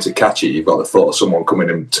you going to catch it, you've got the thought of someone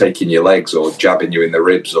coming and taking your legs or jabbing you in the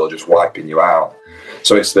ribs or just wiping you out.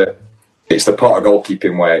 So it's the part of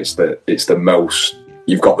goalkeeping where it's the most,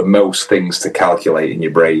 you've got the most things to calculate in your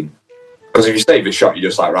brain. Because if you save a shot, you're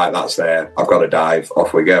just like, right, that's there, I've got to dive,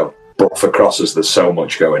 off we go. But for crosses, there's so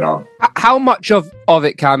much going on. How much of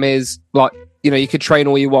it, Cam, is like, you could train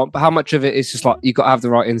all you want, but how much of it is just like you've got to have the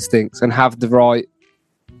right instincts and have the right...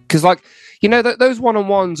 Because like, those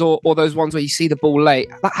one-on-ones or those ones where you see the ball late,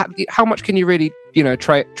 how much can you really,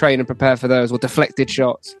 train and prepare for those or deflected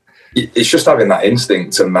shots? It's just having that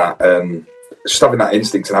instinct and that... just having that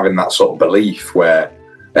instinct and having that sort of belief where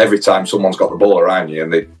every time someone's got the ball around you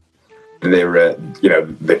and they're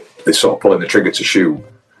sort of pulling the trigger to shoot,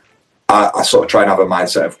 I sort of try and have a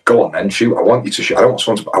mindset of, go on then, shoot. I want you to shoot. I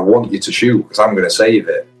want you to shoot because I'm going to save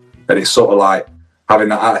it. And it's sort of like having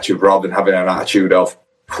that attitude rather than having an attitude of,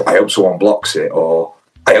 I hope someone blocks it, or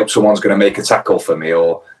I hope someone's going to make a tackle for me,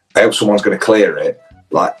 or I hope someone's going to clear it.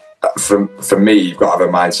 Like for me, you've got to have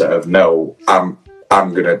a mindset of, no, I'm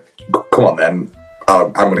going to, come on then,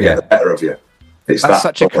 I'm going to get the better of you. That's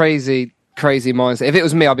such a crazy mindset. If it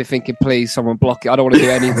was me, I'd be thinking, please, someone block it. I don't want to do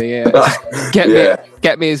anything here.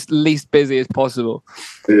 Get me as least busy as possible.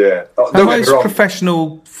 Yeah. Most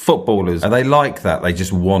professional footballers, are they like that? They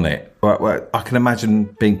just want it. I can imagine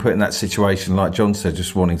being put in that situation, like John said,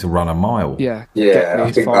 just wanting to run a mile. Yeah.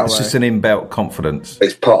 I think that's just an inbuilt confidence.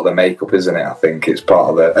 It's part of the makeup, isn't it? I think it's part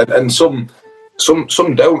of the... And some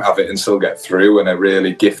don't have it and still get through and are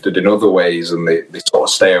really gifted in other ways and they sort of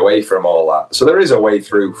stay away from all that. So there is a way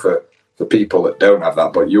through for people that don't have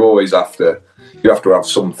that, but you always have to have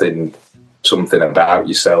something about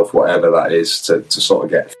yourself, whatever that is, to sort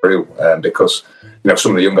of get through. Because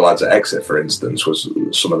some of the younger lads at Exeter, for instance, was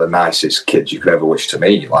some of the nicest kids you could ever wish to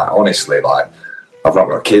meet. Like honestly, like I've not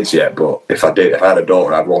got kids yet, but if I had a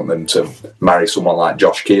daughter, I'd want them to marry someone like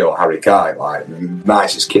Josh Key or Harry Kite, like the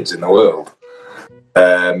nicest kids in the world.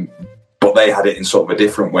 But they had it in sort of a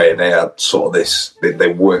different way. They had sort of this,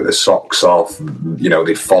 they worked the socks off,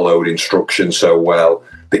 they followed instructions so well,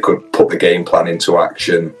 they could put the game plan into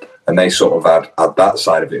action, and they sort of had that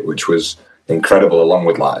side of it, which was incredible, along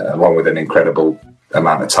with an incredible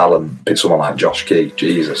amount of talent. Someone like Josh Key,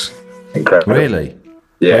 Jesus, incredible. Really?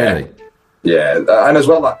 Yeah. Really? Yeah, and as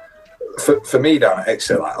well, like, for me down at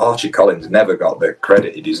Exeter, like Archie Collins never got the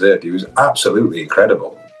credit he deserved. He was absolutely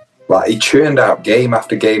incredible. Like he churned out game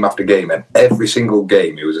after game after game, and every single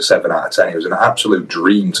game he was a 7 out of 10. He was an absolute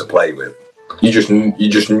dream to play with. You just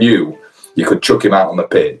knew you could chuck him out on the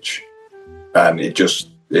pitch, and he'd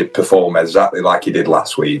perform exactly like he did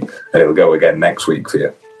last week, and it'll go again next week for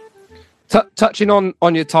you. Touching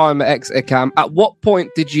on your time at Exeter, Cam, at what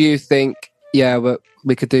point did you think yeah,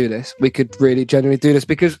 we could do this. We could really genuinely do this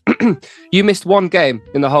because you missed one game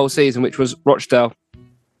in the whole season, which was Rochdale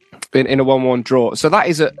in a 1-1 draw. So that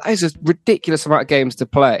is a ridiculous amount of games to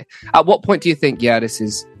play. At what point do you think, yeah, this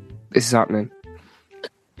is happening?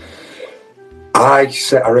 I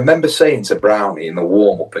remember saying to Brownie in the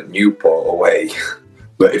warm-up at Newport away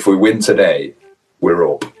that if we win today,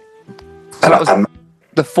 we're up. So that was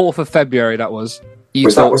the 4th of February, that was. You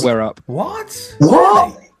thought we're up. What?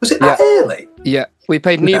 What? Was it that early? Yeah. We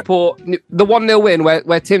played Newport, the 1-0 win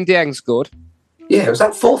where Tim Dieng scored. Yeah, was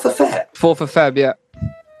that 4th of Feb? 4th of Feb, yeah.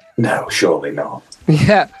 No, surely not.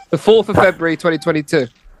 Yeah, the 4th of February 2022.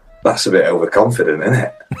 That's a bit overconfident, isn't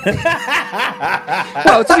it?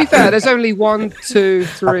 Well, to be fair, there's only 1, 2,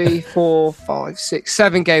 3, 4, 5, 6,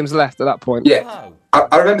 7 games left at that point. Yeah.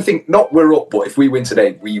 I remember thinking, not we're up, but if we win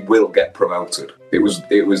today, we will get promoted. It was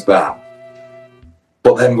that.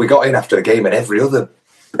 But then we got in after the game and every other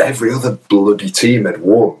bloody team had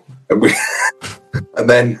won. And and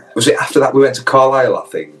then, was it after that we went to Carlisle, I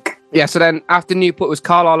think? Yeah, so then after Newport was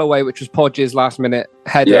Carlisle away, which was Podge's last minute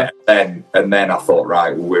header. Yeah, and then I thought,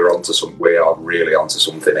 right, well, we are really onto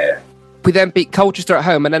something here. We then beat Colchester at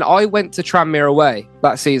home, and then I went to Tranmere away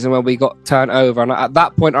that season when we got turned over. And at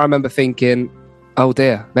that point, I remember thinking, "Oh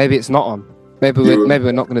dear, maybe it's not on. Maybe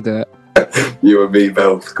we're not going to do it." You and me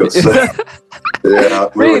both, because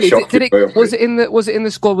really, was it in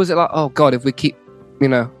the squad? Was it like, oh god, if we keep,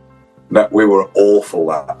 No, we were awful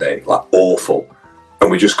that day, like awful, and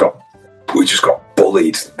we just got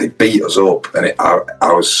bullied. They beat us up, and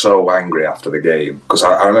I was so angry after the game because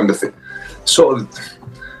I remember was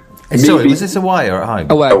this away or at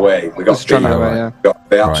home? Away. We got beat. Away, yeah.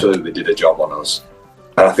 They absolutely did a job on us,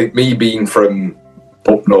 and I think me being from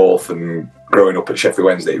up north and growing up at Sheffield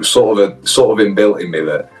Wednesday, it was sort of inbuilt in me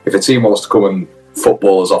that if a team wants to come and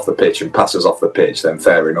football us off the pitch and pass us off the pitch, then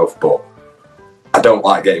fair enough. But I don't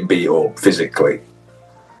like getting beat up physically,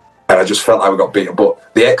 and I just felt like we got beat up.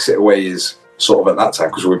 But the Exeter way is sort of at that time,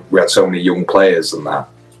 because we had so many young players and that,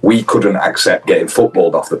 we couldn't accept getting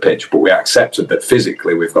footballed off the pitch, but we accepted that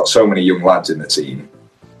physically we've got so many young lads in the team.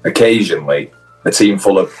 Occasionally, a team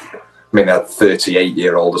full of, a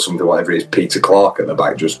 38-year-old or something, whatever it is, Peter Clark at the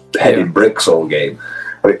back, just heading bricks all game.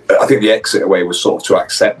 I think the Exeter way was sort of to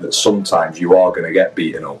accept that sometimes you are going to get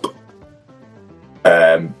beaten up.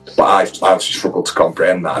 But I struggled to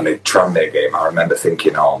comprehend that. And the Tranmere game, I remember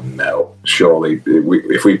thinking, oh no, surely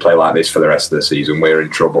if we play like this for the rest of the season, we're in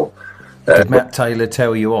trouble. Did Matt Taylor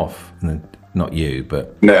tell you off? Not you,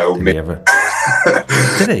 but no, did he ever?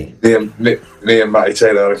 Did he? Me and Matty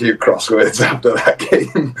Taylor had a few crosswords after that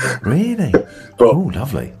game. Really? Oh,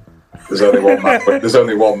 lovely. There's only one man. There's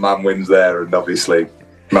only one man wins there, and obviously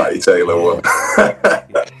Matty Taylor won.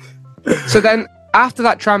 So then, after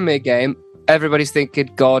that Tranmere game, everybody's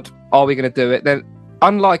thinking, God, are we going to do it? Then,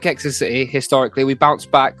 unlike Exeter City, historically, we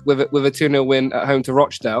bounced back with a 2-0 win at home to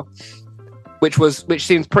Rochdale, which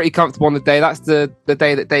seems pretty comfortable on the day. That's the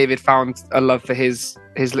day that David found a love for his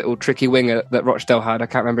little tricky winger that Rochdale had. I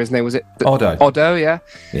can't remember his name. Was it Oddo? Yeah.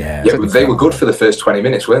 Yeah. Yeah, they were good for the first 20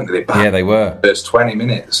 minutes, weren't they? They were. First 20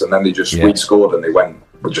 minutes, and then they just we scored and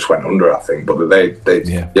we just went under, I think. But they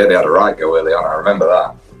had a right go early on. I remember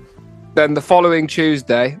that. Then the following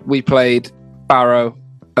Tuesday, we played Barrow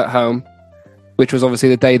at home, which was obviously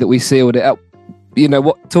the day that we sealed it up.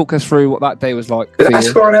 Talk us through what that day was like. Did I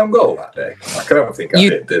score an own goal that day? I don't think I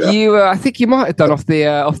did I? I think you might have done off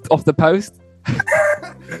the post.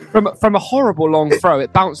 from a horrible long throw.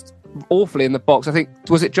 It bounced awfully in the box. I think,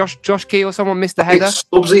 was it Josh Key or someone missed the header?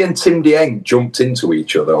 Stubbsy and Tim Dieng jumped into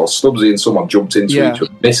each other, or Stubbsy and someone jumped into each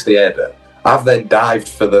other, missed the header. I've then dived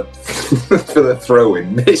for the for the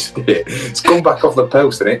throw-in, missed it. It's come back off the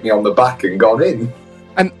post and hit me on the back and gone in.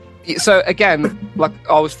 And so again,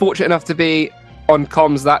 I was fortunate enough to be on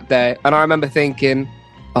comms that day, and I remember thinking,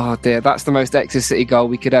 oh dear, that's the most Exeter City goal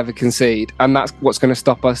we could ever concede, and that's what's going to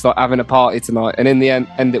stop us having a party tonight. And in the end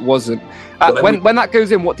it wasn't. When that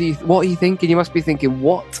goes in, what are you thinking? You must be thinking,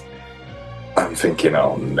 what? I'm thinking,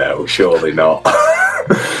 oh no, surely not.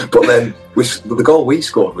 But then the goal we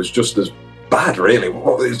scored was just as bad, really.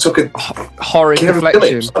 It took a horrid deflection.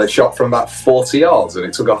 Phillips had a shot from about 40 yards, and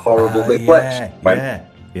it took a horrible deflection.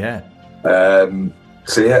 Yeah. And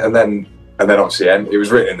then obviously it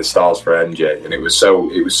was written in the stars for MJ, and it was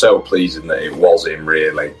so pleasing that it was him,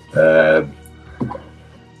 really. And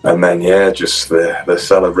then just the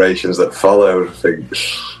celebrations that followed.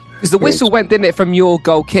 Because the whistle went, didn't it, from your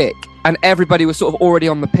goal kick, and everybody was sort of already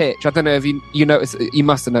on the pitch. I don't know if you noticed. You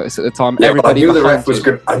must have noticed at the time. Yeah, everybody. I knew the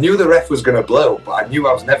ref was going to blow, but I knew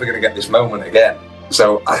I was never going to get this moment again.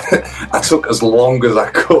 So I took as long as I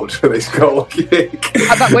could for this goal kick.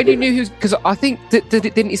 When you knew he was, because I think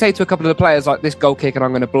didn't he say to a couple of the players like, this goal kick and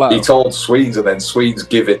I'm going to blow? He told Swedes, and then Swedes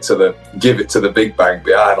give it to the big bang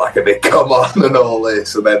behind, like, and they come on and all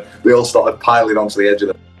this, and then they all started piling onto the edge of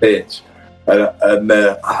the pitch. And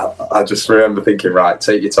I just remember thinking, right,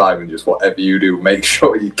 take your time and just whatever you do, make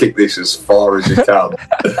sure you kick this as far as you can.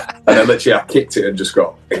 And then literally I kicked it and just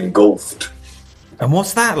got engulfed. And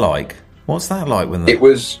what's that like? What's that like when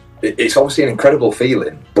it's obviously an incredible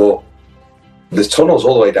feeling, but there's tunnels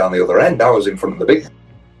all the way down the other end. I was in front of the big,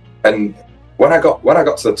 and when I got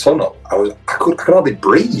to the tunnel, I could hardly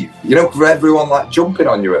breathe. You know, for everyone like jumping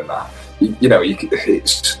on you and that.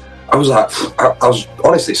 I was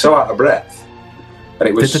honestly so out of breath. And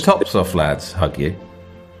it was. Did the Tops Off lads hug you?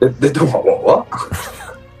 They do what?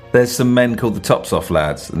 There's some men called the Tops Off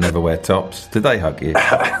lads that never wear tops. Did they hug you?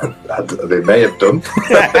 They may have done.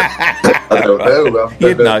 I don't know.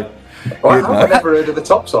 You'd know. I've never heard of the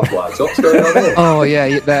Tops Off lads. What's going on here? Oh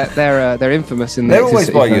yeah, they're infamous in. They're always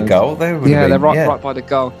by your goal. They're right by the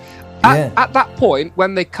goal. At that point,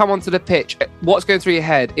 when they come onto the pitch, what's going through your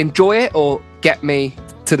head? Enjoy it or get me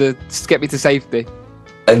to safety?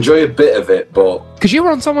 Enjoy a bit of it, but because you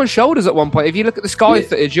were on someone's shoulders at one point. If you look at the Sky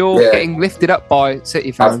footage, you're getting lifted up by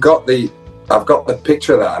City fans. I've got the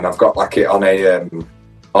picture of that, and I've got like it on a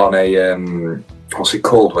what's it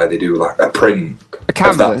called, where they do like a print, a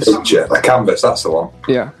canvas, of that picture, a canvas. That's the one.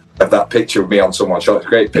 Yeah, of that picture of me on someone's shoulders.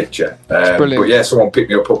 Great picture. Brilliant. But yeah, someone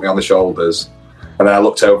picked me up, put me on the shoulders, and then I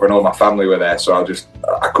looked over, and all my family were there. So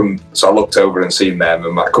I couldn't. So I looked over and seen them,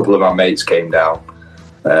 and a couple of my mates came down.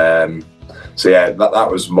 So yeah,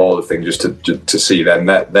 that was more the thing, just to see them.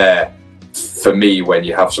 They're for me, when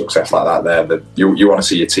you have success like that, you want to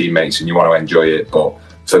see your teammates and you want to enjoy it. But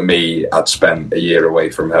for me, I'd spent a year away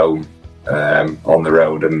from home on the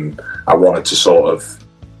road, and I wanted to sort of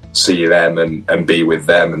see them and be with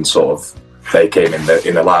them, and sort of they came in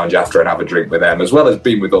the lounge after and have a drink with them, as well as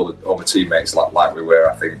being with all the teammates like we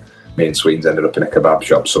were. I think me and Sweens ended up in a kebab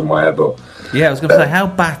shop somewhere. But yeah, I was going to say, how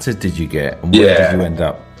battered did you get, and where did you end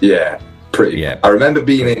up? Yeah, pretty. Yeah. I remember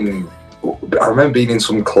being in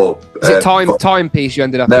some club. Is it Timepiece you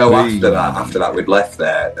ended up? No, after that we'd left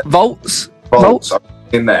there. Vaults. I was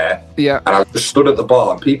in there. Yeah. And I just stood at the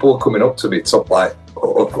bar, and people were coming up to me, like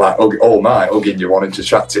all night, hugging you, wanting to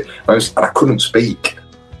chat to you. And I couldn't speak.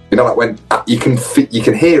 You know, like when you can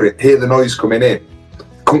hear the noise coming in.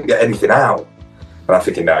 Couldn't get anything out. And I'm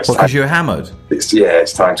thinking, no, it's time. Because you're hammered.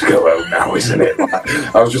 It's time to go home now, isn't it?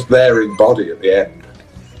 Like, I was just there in body at the end.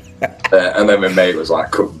 And then my mate was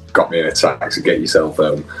like, got me in a taxi, get yourself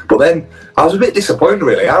home. But then I was a bit disappointed,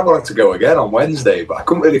 really. I wanted to go again on Wednesday, but I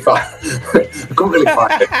couldn't really find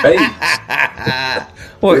a mate.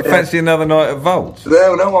 What, fancy another night at Vault?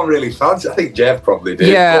 No one really fancied. I think Jev probably did.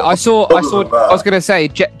 Yeah, I saw. I was going to say,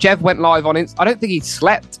 Jev went live on Instagram. I don't think he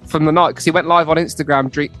slept from the night, because he went live on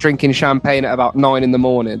Instagram drinking champagne at about 9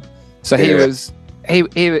 a.m. So he was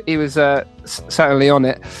certainly on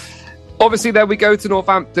it. Obviously, then we go to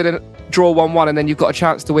Northampton and draw 1-1, and then you've got a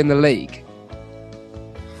chance to win the league.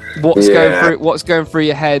 What's going through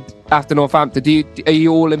your head after Northampton? Are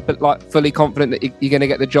you all fully confident that you're going to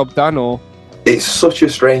get the job done, or? It's such a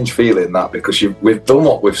strange feeling, that, because we've done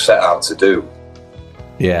what we've set out to do.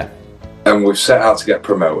 Yeah. And we've set out to get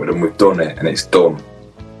promoted, and we've done it, and it's done.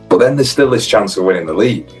 But then there's still this chance of winning the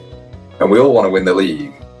league, and we all want to win the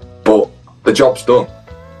league, but the job's done.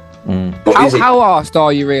 But how arsed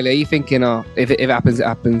are you, really? Are you thinking, if it happens, it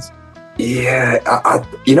happens? Yeah, at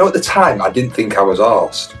the time, I didn't think I was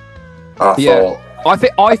arsed.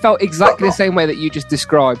 I felt exactly the same way that you just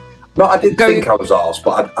described. No, I didn't think I was arsed,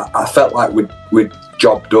 but I felt like we'd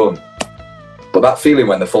job done. But that feeling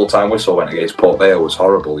when the full-time whistle went against Port Vale was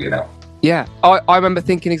horrible, you know. Yeah, I remember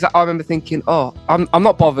thinking I'm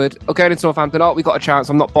not bothered. Going into Northampton, we got a chance,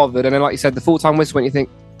 I'm not bothered. And then, like you said, the full-time whistle went, you think,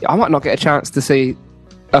 I might not get a chance to see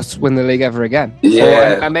us win the league ever again.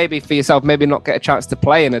 Yeah. And maybe for yourself, maybe not get a chance to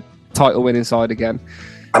play in a title winning side again.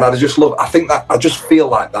 And I just feel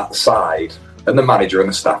like that side, and the manager and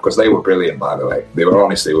the staff, because they were brilliant, by the way. They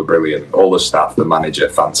were brilliant. All the staff, the manager,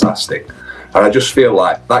 fantastic. And I just feel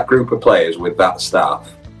like that group of players with that staff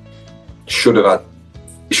should have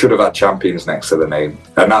had champions next to the name.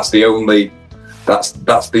 And that's the only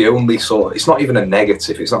sort of, it's not even a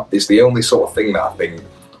negative, it's the only sort of thing that I think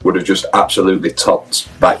would have just absolutely topped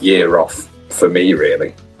that year off for me,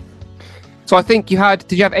 really. So I think did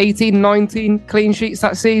you have 18, 19 clean sheets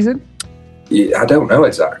that season? Yeah, I don't know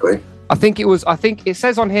exactly. I think it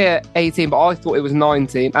says on here 18, but I thought it was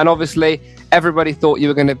 19. And obviously everybody thought you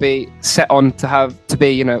were going to be set on to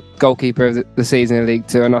be, goalkeeper of the season in League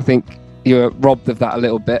Two. And I think you were robbed of that a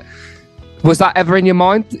little bit. Was that ever in your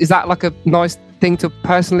mind? Is that like a nice thing to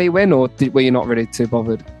personally win, or were you not really too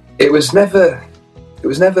bothered? It was never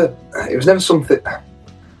something.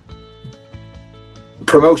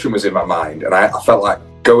 Promotion was in my mind, and I felt like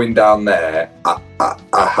going down there,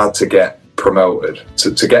 I had to get promoted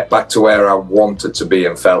to get back to where I wanted to be,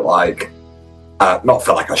 and felt like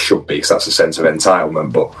I should be, because that's a sense of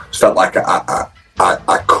entitlement, but felt like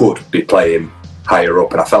I could be playing higher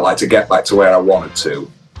up, and I felt like to get back to where I wanted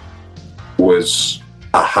to was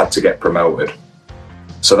I had to get promoted.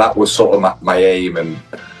 So that was sort of my aim, and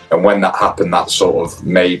when that happened, that sort of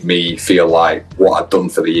made me feel like what I'd done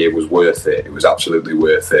for the year was worth it. It was absolutely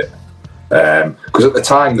worth it. Because at the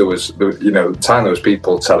time there was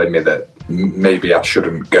people telling me that maybe I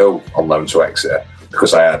shouldn't go on loan to Exeter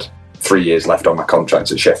because I had 3 years left on my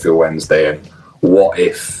contract at Sheffield Wednesday, and what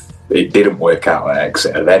if it didn't work out at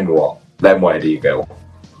Exeter? Then what? Then where do you go?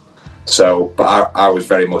 So, but I was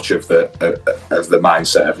very much of the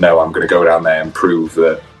mindset of, no, I'm going to go down there and prove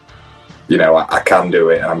that, you know, I can do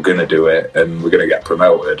it, and I'm going to do it, and we're going to get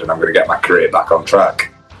promoted, and I'm going to get my career back on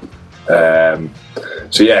track.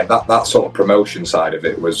 So yeah, that sort of promotion side of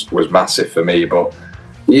it was massive for me. But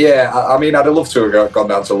yeah, I mean, I'd have loved to have gone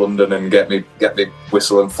down to London and get me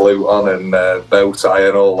whistle and flute on and bow tie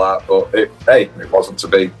and all that. But it wasn't to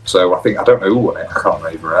be. So I don't know who won it. I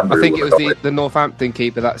can't even remember. I think it was the Northampton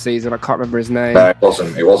keeper that season. I can't remember his name. No, it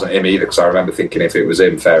wasn't him either, because I remember thinking if it was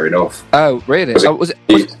him, fair enough. Oh, really?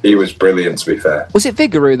 He was brilliant, to be fair. Was it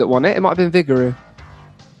Vigouroux that won it? It might have been Vigouroux.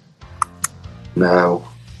 No.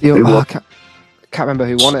 I can't remember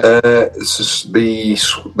who won it. It's just the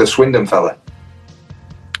Swindon fella.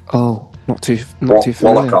 Oh, not too familiar.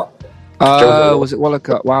 Wallacott. Oh, was it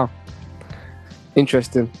Wallacott? Wow,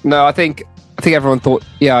 interesting. No, I think everyone thought.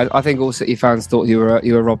 Yeah, I think all City fans thought you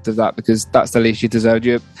were robbed of that, because that's the least you deserved.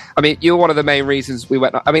 You were one of the main reasons we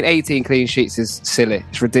went. 18 clean sheets is silly.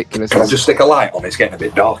 It's ridiculous. Can I just stick a light on? It's getting a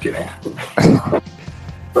bit dark in here.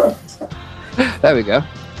 There we go.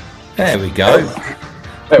 There we go.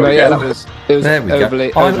 It was there we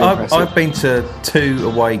overly go. impressive. I've been to 2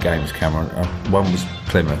 away games, Cameron. One was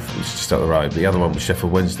Plymouth, which is just up the road. The other one was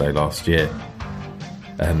Sheffield Wednesday last year.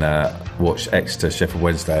 And watched Exeter, Sheffield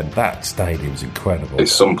Wednesday, and that stadium's incredible.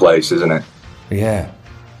 It's some place, isn't it? Yeah.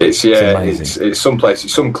 It's some place.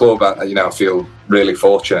 It's some club. I feel really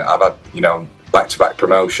fortunate. I've had back-to-back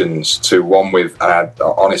promotions to one with.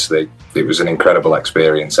 Honestly, it was an incredible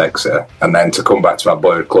experience, Exeter, and then to come back to my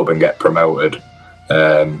boyhood club and get promoted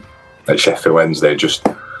at Sheffield Wednesday, just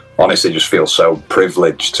feel so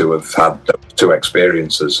privileged to have had those 2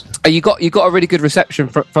 experiences. You got a really good reception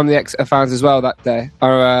from the Exeter fans as well that day.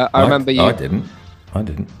 I remember you. I didn't.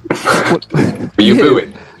 Were you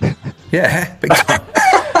booing? Yeah, big time.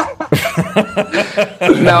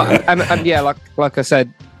 No, and yeah, like I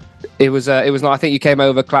said, it was not. I think you came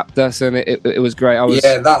over, clapped us, and it was great.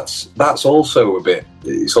 Yeah, that's also a bit.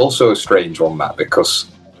 It's also a strange one, Matt, because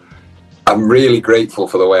I'm really grateful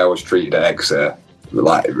for the way I was treated at Exeter.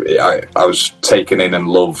 Like I was taken in and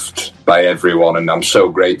loved by everyone, and I'm so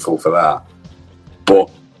grateful for that. But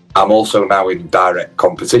I'm also now in direct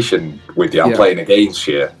competition with you. I'm playing against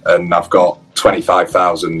you, and I've got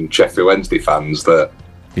 25,000 Sheffield Wednesday fans that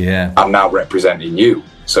I'm now representing you.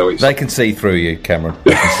 So they can see through you, Cameron.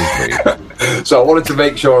 They can see through you. So I wanted to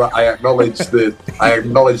make sure I acknowledge the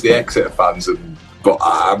Exeter fans, but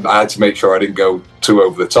I had to make sure I didn't go too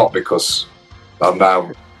over the top, because I'm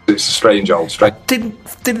now. It's a strange. Didn't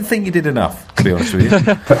think you did enough, to be honest with you.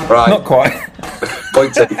 Right, not quite.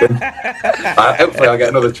 Point taken. Hopefully, I'll get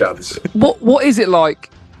another chance. What is it like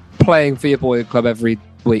playing for your boyhood club every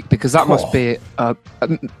week? Because that must be a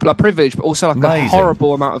privilege, but also like amazing. A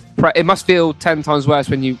horrible amount of. It must feel 10 times worse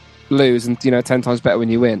when you lose, and 10 times better when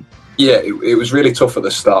you win. Yeah, it was really tough at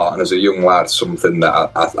the start, and as a young lad, something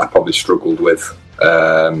that I probably struggled with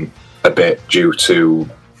a bit, due to.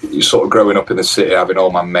 You sort of growing up in the city, having all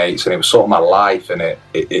my mates, and it was sort of my life, and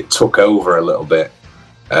it took over a little bit.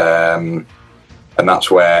 And that's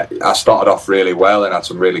where I started off really well and had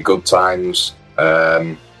some really good times.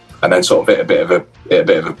 And then sort of hit a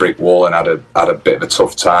bit of a brick wall and had a bit of a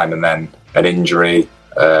tough time, and then an injury.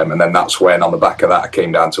 And then that's when, on the back of that, I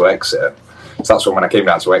came down to Exeter. So that's when I came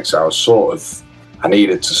down to Exeter, I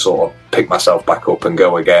needed to sort of pick myself back up and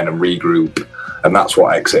go again and regroup. And that's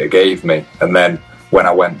what Exeter gave me. And then when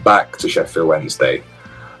I went back to Sheffield Wednesday,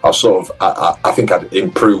 I think I'd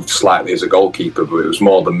improved slightly as a goalkeeper, but it was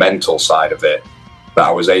more the mental side of it that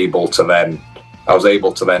I was able to then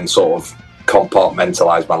sort of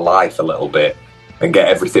compartmentalise my life a little bit and get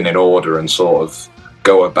everything in order and sort of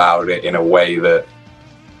go about it in a way that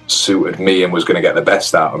suited me and was going to get the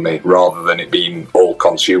best out of me, rather than it being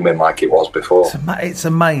all-consuming like it was before. It's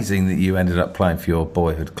amazing that you ended up playing for your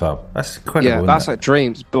boyhood club. That's incredible. Yeah, that's like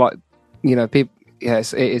dreams. But like, you know, people.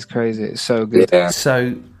 Yes, it is crazy. It's so good. Yeah.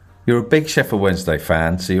 So you're a big Sheffield Wednesday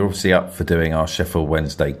fan. So you're obviously up for doing our Sheffield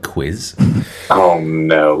Wednesday quiz. Oh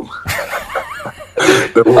no!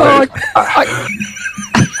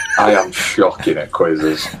 I am shocking at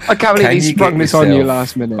quizzes. I can't believe he sprung this on you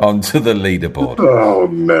last minute. Onto the leaderboard. Oh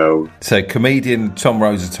no! So comedian Tom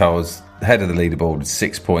Rosenthal was head of the leaderboard with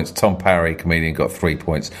 6 points. Tom Parry, comedian, got 3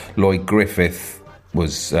 points. Lloyd Griffith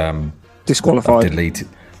was disqualified. Deleted.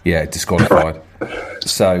 Yeah, disqualified.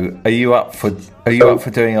 So are you up for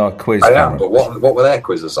doing our quiz? I am. But what were their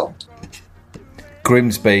quizzes on?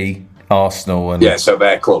 Grimsby, Arsenal, and so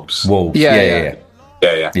their clubs. Wolves. Yeah.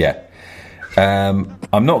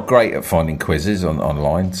 I'm not great at finding quizzes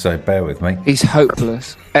online, so bear with me. He's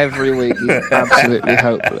hopeless. Every week he's absolutely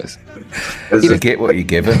hopeless. You get what you're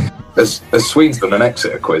given. Has Swedes done an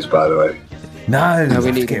Exeter quiz, by the way? No,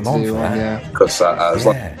 we need to get him to on do for one, that. Because as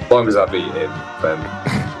long as I beat him, then...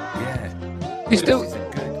 Do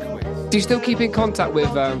you still keep in contact with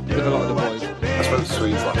a lot of the boys? I spoke to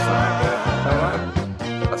Swedes last night.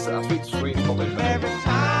 I speak to Swedes probably. Every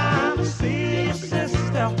time I see your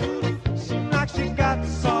sister, seems like she got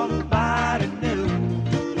somebody new.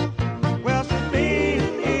 Well, she's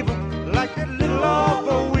being evil, like that little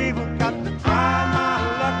old weevil. Got to try my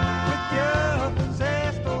luck with you.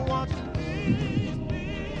 Sister wants to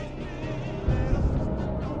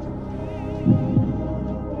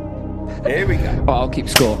Here we go. But I'll keep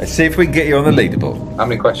score. Let's see if we can get you on the leaderboard. How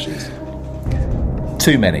many questions?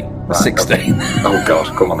 Too many. Right, 16. Okay. Oh,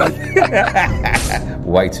 God, come on then.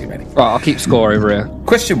 Way too many. Right, I'll keep score over here.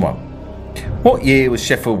 Question 1. What year was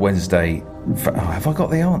Sheffield Wednesday... have I got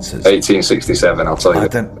the answers? 1867, I'll tell you. I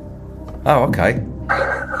don't... Oh, okay.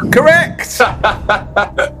 Correct!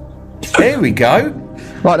 Here we go.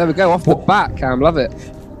 Right, there we go. Off the bat, Cam. Love it.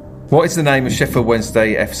 What is the name of Sheffield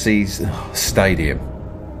Wednesday FC's stadium?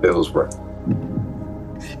 Hillsborough.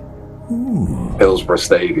 Hillsborough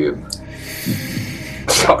Stadium.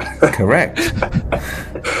 Sorry. Correct.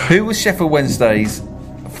 Who was Sheffield Wednesday's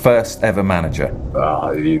first ever manager?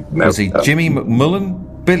 Was he Jimmy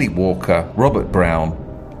McMullen, Billy Walker, Robert Brown,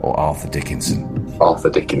 or Arthur Dickinson? Arthur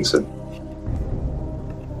Dickinson.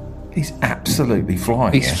 He's absolutely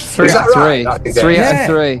flying. He's here. 3 out of 3. Right? 3 out of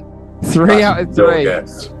 3. 3 out of 3.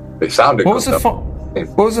 It sounded What good.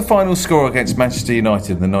 was the final score against Manchester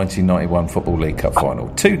United in the 1991 Football League Cup final?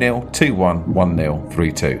 2-0, 2-1, 1-0,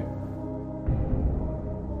 3-2.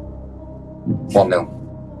 1-0.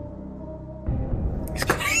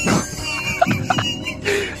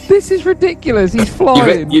 This is ridiculous. He's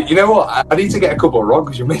flying. You know what? I need to get a couple wrong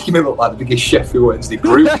because you're making me look like the biggest Sheffield Wednesday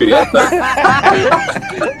groupie.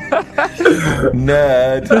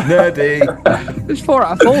 Nerdy. It's 4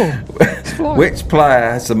 out of 4. It's flying. Which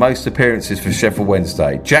player has the most appearances for Sheffield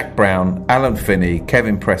Wednesday? Jack Brown, Alan Finney,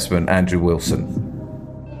 Kevin Pressman, Andrew Wilson.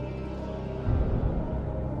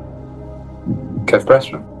 Kev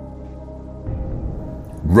Pressman.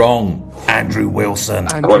 Wrong. Andrew Wilson.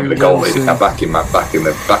 I went with the goalie. I'm back in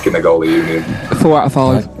the goalie union. 4 out of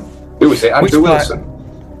 5. Who was it? Andrew Wilson.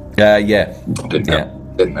 Yeah.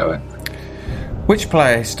 Didn't know it. Which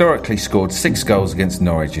player historically scored 6 goals against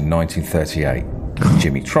Norwich in 1938?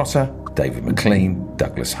 Jimmy Trotter, David McLean,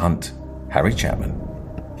 Douglas Hunt, Harry Chapman.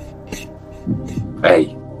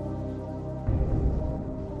 A.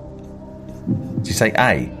 Did you say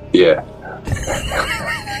A? Yeah.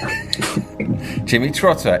 Jimmy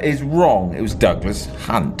Trotter is wrong. It was Douglas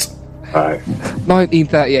Hunt. Right.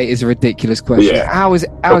 1938 is a ridiculous question. Yeah. How is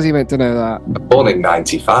he meant to know that? Born in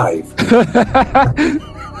 95.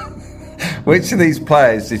 Which of these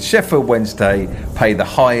players did Sheffield Wednesday pay the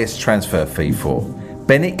highest transfer fee for?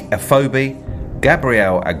 Benik Afobe,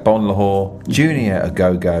 Gabriel Agbonlahor, Junior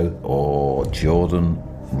Agogo, or Jordan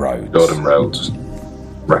Rhodes? Jordan Rhodes.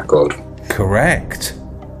 Record. Correct.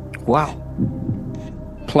 Wow.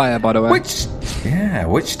 Player, by the way.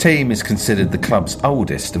 Which team is considered the club's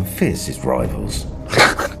oldest and fiercest rivals?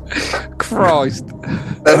 Christ.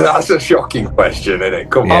 That's a shocking question, isn't it?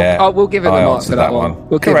 Come on. Yeah, we'll give him the I mark for that one.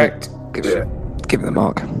 We'll Correct. Give him the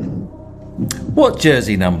mark. What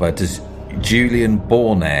jersey number does Julian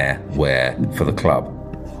Bornair wear for the club?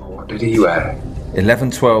 What did he wear?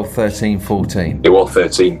 11, 12, 13, 14. He wore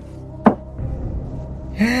 13.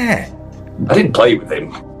 Yeah. I didn't play with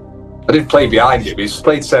him. I didn't play behind him. He's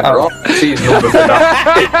played centre off. See his number for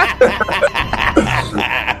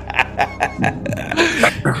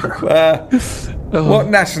that. What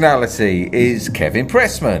nationality is Kevin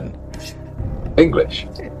Pressman? English.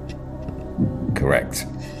 Correct.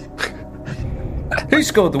 Who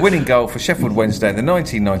scored the winning goal for Sheffield Wednesday in the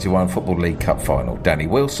 1991 Football League Cup final? Danny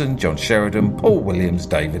Wilson, John Sheridan, Paul Williams,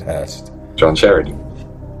 David Hurst. John Sheridan.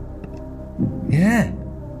 Yeah.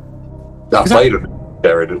 I played with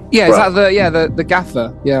Sheridan. Yeah, is that the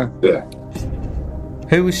gaffer? Yeah. Yeah.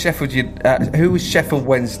 Who was Sheffield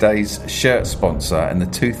Wednesday's shirt sponsor in the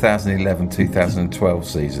 2011-2012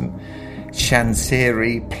 season?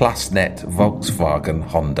 Chancery, Plusnet, Volkswagen,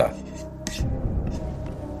 Honda.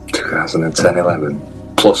 2010-11.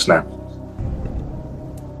 Plusnet.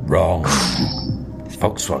 Wrong.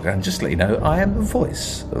 Volkswagen. Just to let you know, I am the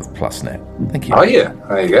voice of Plusnet. Thank you. Oh yeah,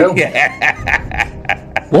 there you go.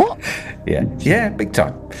 What? Yeah, big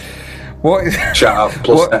time. What is, Shout out for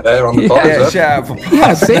Plusnet there on the pod. yeah, shout out for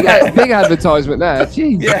Yeah, Plusnet. big advertisement there.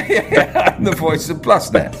 Jeez. Yeah, I'm the voice of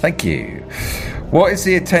Plusnet. Thank you. What is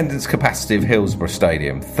the attendance capacity of Hillsborough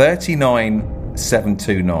Stadium?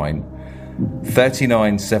 39,729,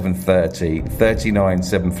 39,730,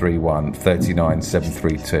 39,731,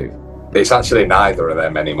 39,732. It's actually neither of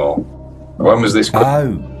them anymore. When was this?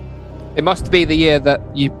 Oh. It must be the year that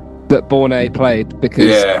Bornay played because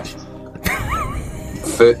Yeah.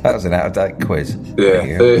 That was an out-of-date quiz.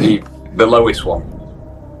 Yeah, 30, the lowest one.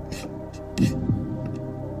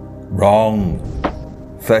 Wrong.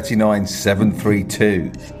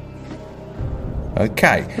 39,732.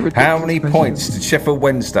 Okay. How many points did Sheffield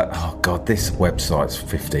Wednesday... Oh, God, this website's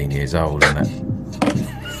 15 years old, isn't it?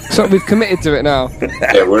 so we've committed to it now.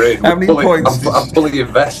 Yeah, we're in. How many points? I'm fully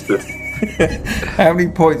invested. How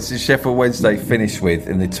many points did Sheffield Wednesday finish with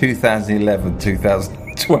in the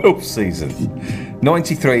 2011-2012 season?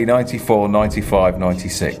 93, 94, 95,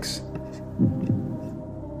 96.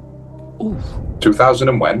 2000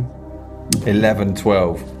 and when? 11,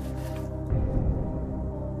 12.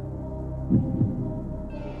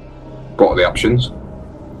 What are the options?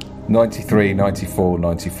 93, 94,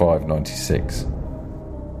 95, 96.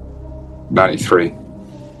 93.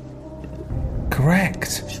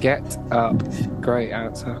 Correct. Get up. Great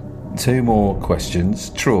answer. Two more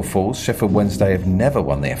questions. True or false? Sheffield Wednesday have never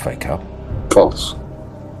won the FA Cup. False.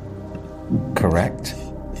 Correct.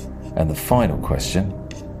 And the final question.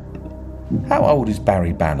 How old is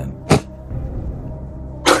Barry Bannon?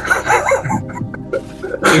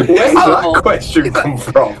 Where's that question come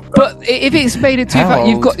from? But if it's made it How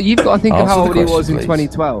you've got to think of Answer how the old he was question, in please.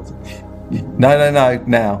 2012. No.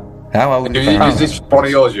 Now. How old is Barry? Is this one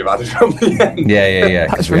of yours you've added from the end? Yeah.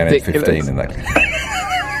 That's Because we only had ridiculous. 15 in that.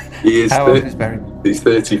 He is How old is Barry? He's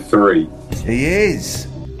 33. He is.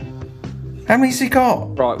 How many's he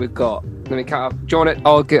got? Right, we've got. Let me count up. Do you want it?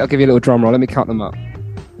 I'll give you a little drum roll. Let me count them up.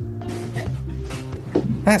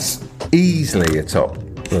 That's easily atop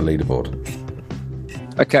the leaderboard.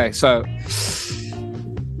 Okay, so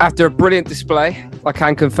after a brilliant display, I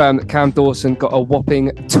can confirm that Cam Dawson got a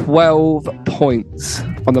whopping 12 points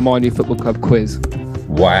on the My New Football Club quiz.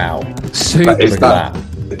 Wow. Super. Is Look at that.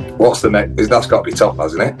 What's the next? That's got to be top,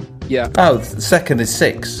 hasn't it? Yeah. Oh, second is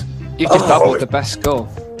 6. You've just Oh. doubled the best score.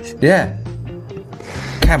 Yeah.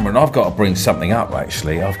 Cameron, I've got to bring something up,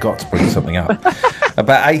 actually. I've got to bring something up.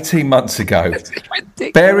 About 18 months ago,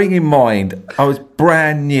 Ridiculous. bearing in mind, I was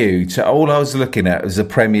brand new to all I was looking at was the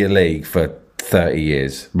Premier League for 30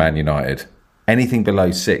 years, Man United. Anything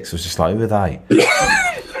below 6 was just like, who are they?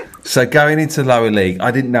 So going into lower league,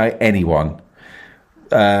 I didn't know anyone.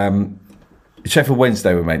 Sheffield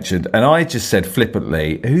Wednesday were mentioned, and I just said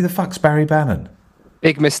flippantly, who the fuck's Barry Bannon?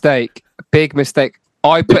 Big mistake. Big mistake.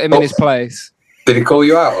 I put him in his place. Did he call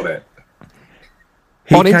you out on it?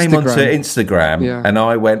 He On came onto Instagram. Instagram, Yeah. and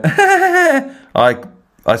I went, I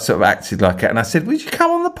sort of acted like it, and I said, would you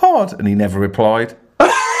come on the pod? And he never replied.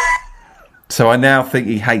 So I now think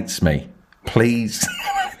he hates me. Please,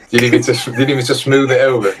 Did he need to smooth it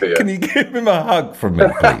over for you? can you give him a hug from me,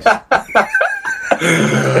 please?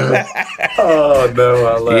 Oh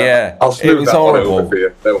no, Yeah, I'll smooth it was that one horrible. over for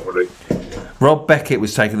you. Don't worry. Rob Beckett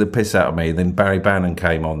was taking the piss out of me. Then Barry Bannon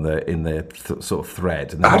came on in the sort of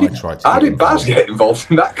thread, and then I tried to. How get did Baz involved. get involved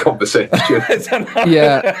in that conversation?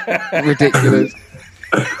 Yeah. Ridiculous.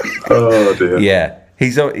 Oh dear. Yeah,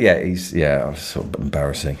 he's sort of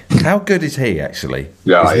embarrassing. How good is he actually?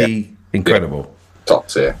 Yeah, is yeah. he incredible? Top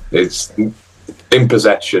tier. It's in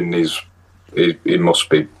possession. He must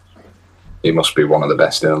be one of the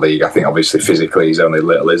best in the league. I think obviously physically he's only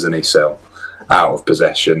little, isn't he? So out of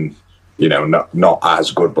possession, not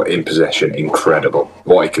as good, but in possession, incredible.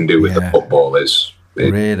 What he can do with the football is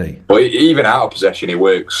Really? But even out of possession, he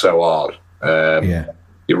works so hard.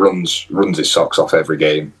 He runs his socks off every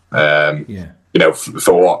game. For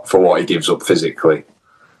what he gives up physically,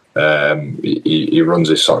 he runs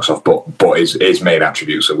his socks off. But his main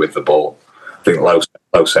attributes are with the ball. I think low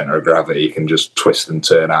centre of gravity, he can just twist and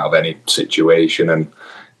turn out of any situation and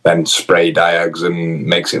then spray diags and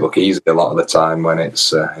makes it look easy a lot of the time when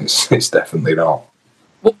it's definitely not.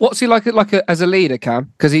 What's he like as a leader,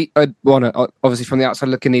 Cam? Because obviously from the outside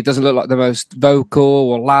looking, he doesn't look like the most vocal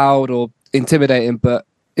or loud or intimidating. But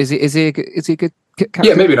is he a good captain?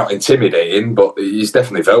 Yeah, maybe not intimidating, but he's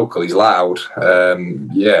definitely vocal. He's loud.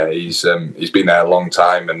 He's been there a long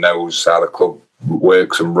time and knows how the club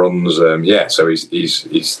works and runs. So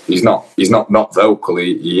he's not vocal.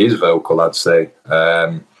 He is vocal, I'd say.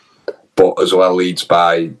 But as well leads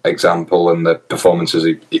by example and the performances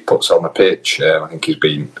he puts on the pitch. I think he's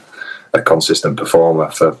been a consistent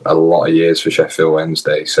performer for a lot of years for Sheffield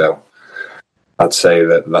Wednesday. So I'd say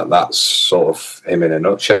that's sort of him in a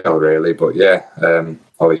nutshell, really. But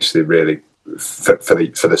obviously, really for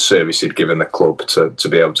the service he'd given the club to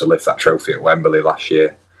be able to lift that trophy at Wembley last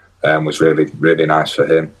year was really, really nice for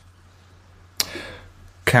him.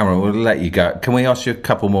 Cameron, we'll let you go. Can we ask you a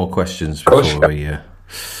couple more questions before we?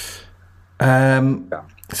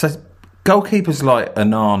 So goalkeepers like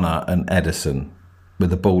Onana and Edison with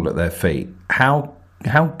the ball at their feet, how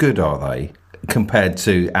good are they compared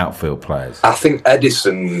to outfield players? I think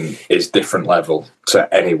Edison is different level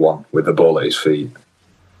to anyone with the ball at his feet.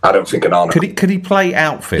 I don't think Onana could he play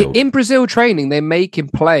outfield? In Brazil training, they make him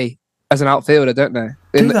play as an outfielder, don't they?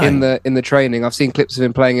 In the training, I've seen clips of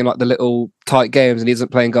him playing in like the little tight games, and he isn't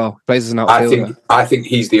playing goal. He plays as an outfielder. I think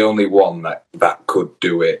he's the only one that could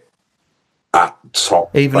do it at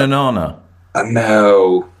top. Even Onana?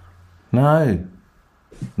 No.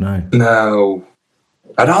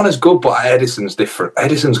 Onana's good, but Edison's different.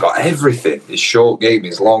 Edison's got everything. His short game,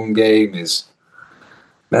 his long game, his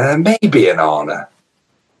maybe Onana.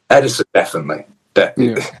 Edison definitely.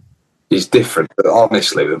 Yeah. He's different, but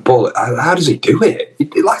honestly, the ball. How does he do it? He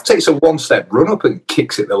takes a one-step run up and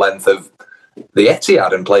kicks it the length of the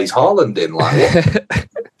Etihad and plays Haaland in.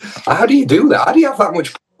 How do you do that? How do you have that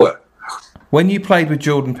much power? When you played with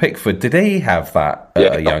Jordan Pickford, did he have that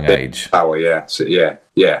at a young age? Power, yeah. So, yeah.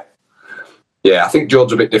 I think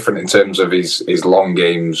Jordan's a bit different in terms of his long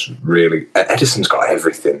games. Really, Edison's got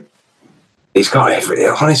everything. He's got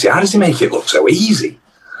everything. Honestly, how does he make it look so easy?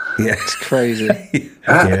 Yeah, it's crazy.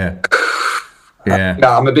 Yeah. No,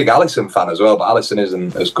 I'm a big Alisson fan as well, but Alisson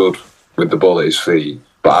isn't as good with the ball at his feet.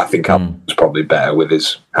 But I think Alisson's probably better with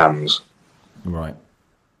his hands. Right.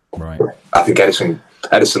 I think Edison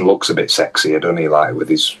looks a bit sexier, doesn't he? Like with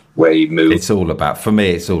his way he moves. It's all about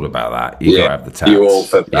that. You gotta have the tats. You all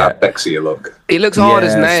for that sexier look. He looks hard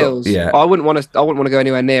as nails. So, I wouldn't want to go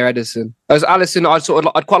anywhere near Edison. As Alisson,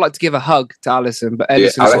 I'd quite like to give a hug to Alisson, but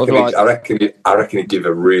Edison I reckon he'd give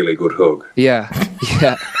a really good hug. Yeah,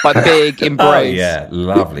 like big embrace. Oh, yeah,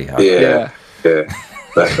 lovely hug. Yeah,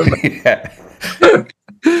 definitely.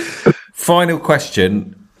 Final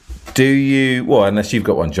question. Do you? Well, unless you've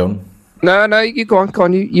got one, John. No, you go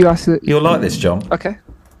on. You ask it. You'll like this, John. Okay.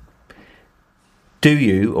 Do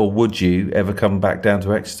you or would you ever come back down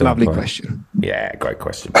to Exeter? Lovely question. Yeah, great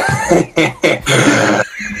question. Is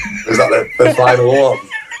that the final one?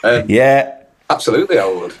 Yeah. Absolutely, I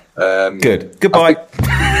would. Good. Goodbye.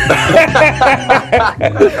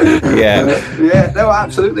 Yeah, no,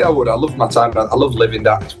 absolutely, I would. I love my time. I love living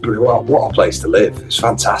that. What a place to live. It's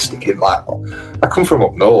fantastic. I come from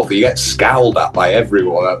up north. You get scowled at by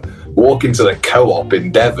everyone. I walk into the co-op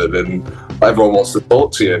in Devon and everyone wants to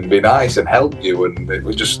talk to you and be nice and help you. And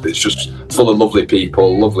it's just full of lovely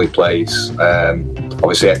people, lovely place.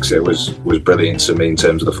 Obviously, Exeter was brilliant to me in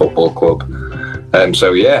terms of the football club.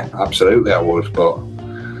 So yeah, absolutely, I would. But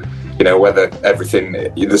whether everything,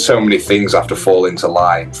 there's so many things have to fall into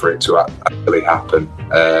line for it to actually happen.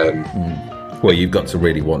 Well, you've got to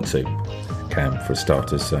really want to, Cam, for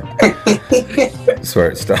starters. So that's where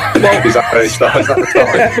it starts. Is that where it starts?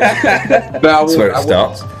 That's where it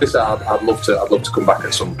starts. I'd love to come back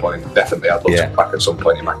at some point. Definitely, I'd love to come back at some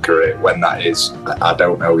point in my career. When that is, I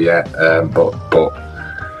don't know yet. But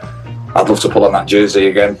I'd love to pull on that jersey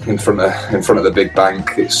again in front of the big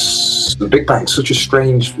bank. The big bank's such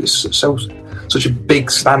a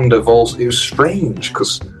big stand of all. It was strange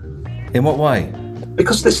because. In what way?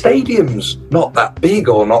 Because the stadium's not that big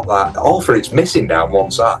or not that awful. It's missing down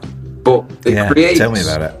one side, but it creates. Tell me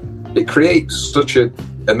about it. It creates such an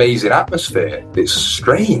amazing atmosphere. It's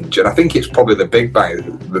strange, and I think it's probably the big bank,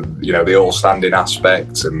 the all-standing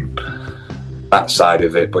aspect and that side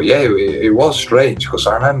of it. But yeah, it was strange because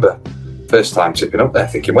I remember. First time tipping up there,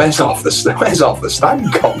 thinking, "Where's half the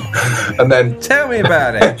stand gone?" And then tell me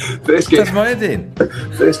about it. First game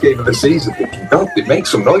of the season, thinking, "God, they make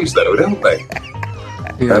some noise though, don't they?"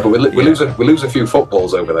 But we lose a few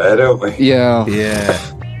footballs over there, don't we? Yeah.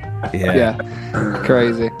 Yeah,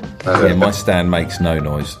 crazy. Yeah, my stand makes no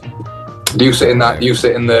noise. Do you sit in that? You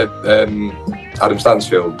sit in the Adam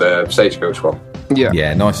Stansfield stagecoach one?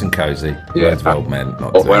 Yeah, nice and cosy. Yeah, Loads of old men.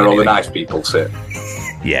 Where all the nice people sit.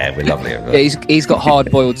 Yeah, we're lovely. Yeah, he's got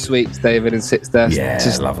hard-boiled sweets, David, and sits there. Yeah,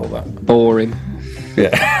 just love all that. boring.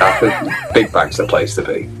 Yeah, Big Bank's the place to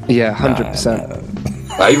be. Yeah,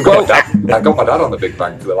 100%. I even got I got my dad on the Big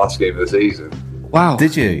Bank for the last game of the season. Wow.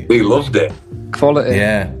 Did you? He loved it. Quality.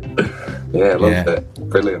 Yeah. Yeah, loved it.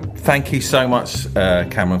 Brilliant. Thank you so much,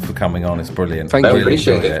 Cameron, for coming on. It's brilliant. Thank you. I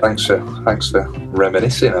appreciate it. Thanks for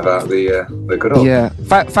reminiscing about the good old. Yeah.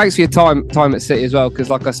 Thanks for your time at City as well. Because,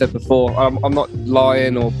 like I said before, I'm not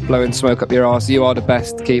lying or blowing smoke up your arse. You are the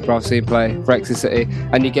best keeper I've seen play for Exeter City,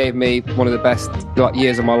 and you gave me one of the best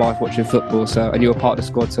years of my life watching football. So, and you were part of the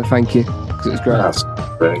squad. So, thank you, because it was great. That's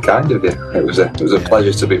very kind of you. It was a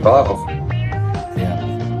pleasure to be part of. Yeah.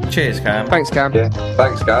 Cheers, Cam. Thanks, Cam. Yeah.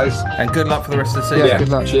 Thanks, guys. And good luck for the rest of the season. Yeah, good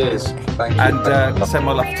luck. Cheers. Thank you. And send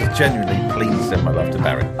my love to, genuinely, please send my love to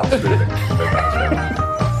Barry. Absolutely.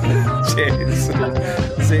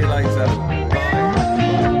 Cheers. See you later.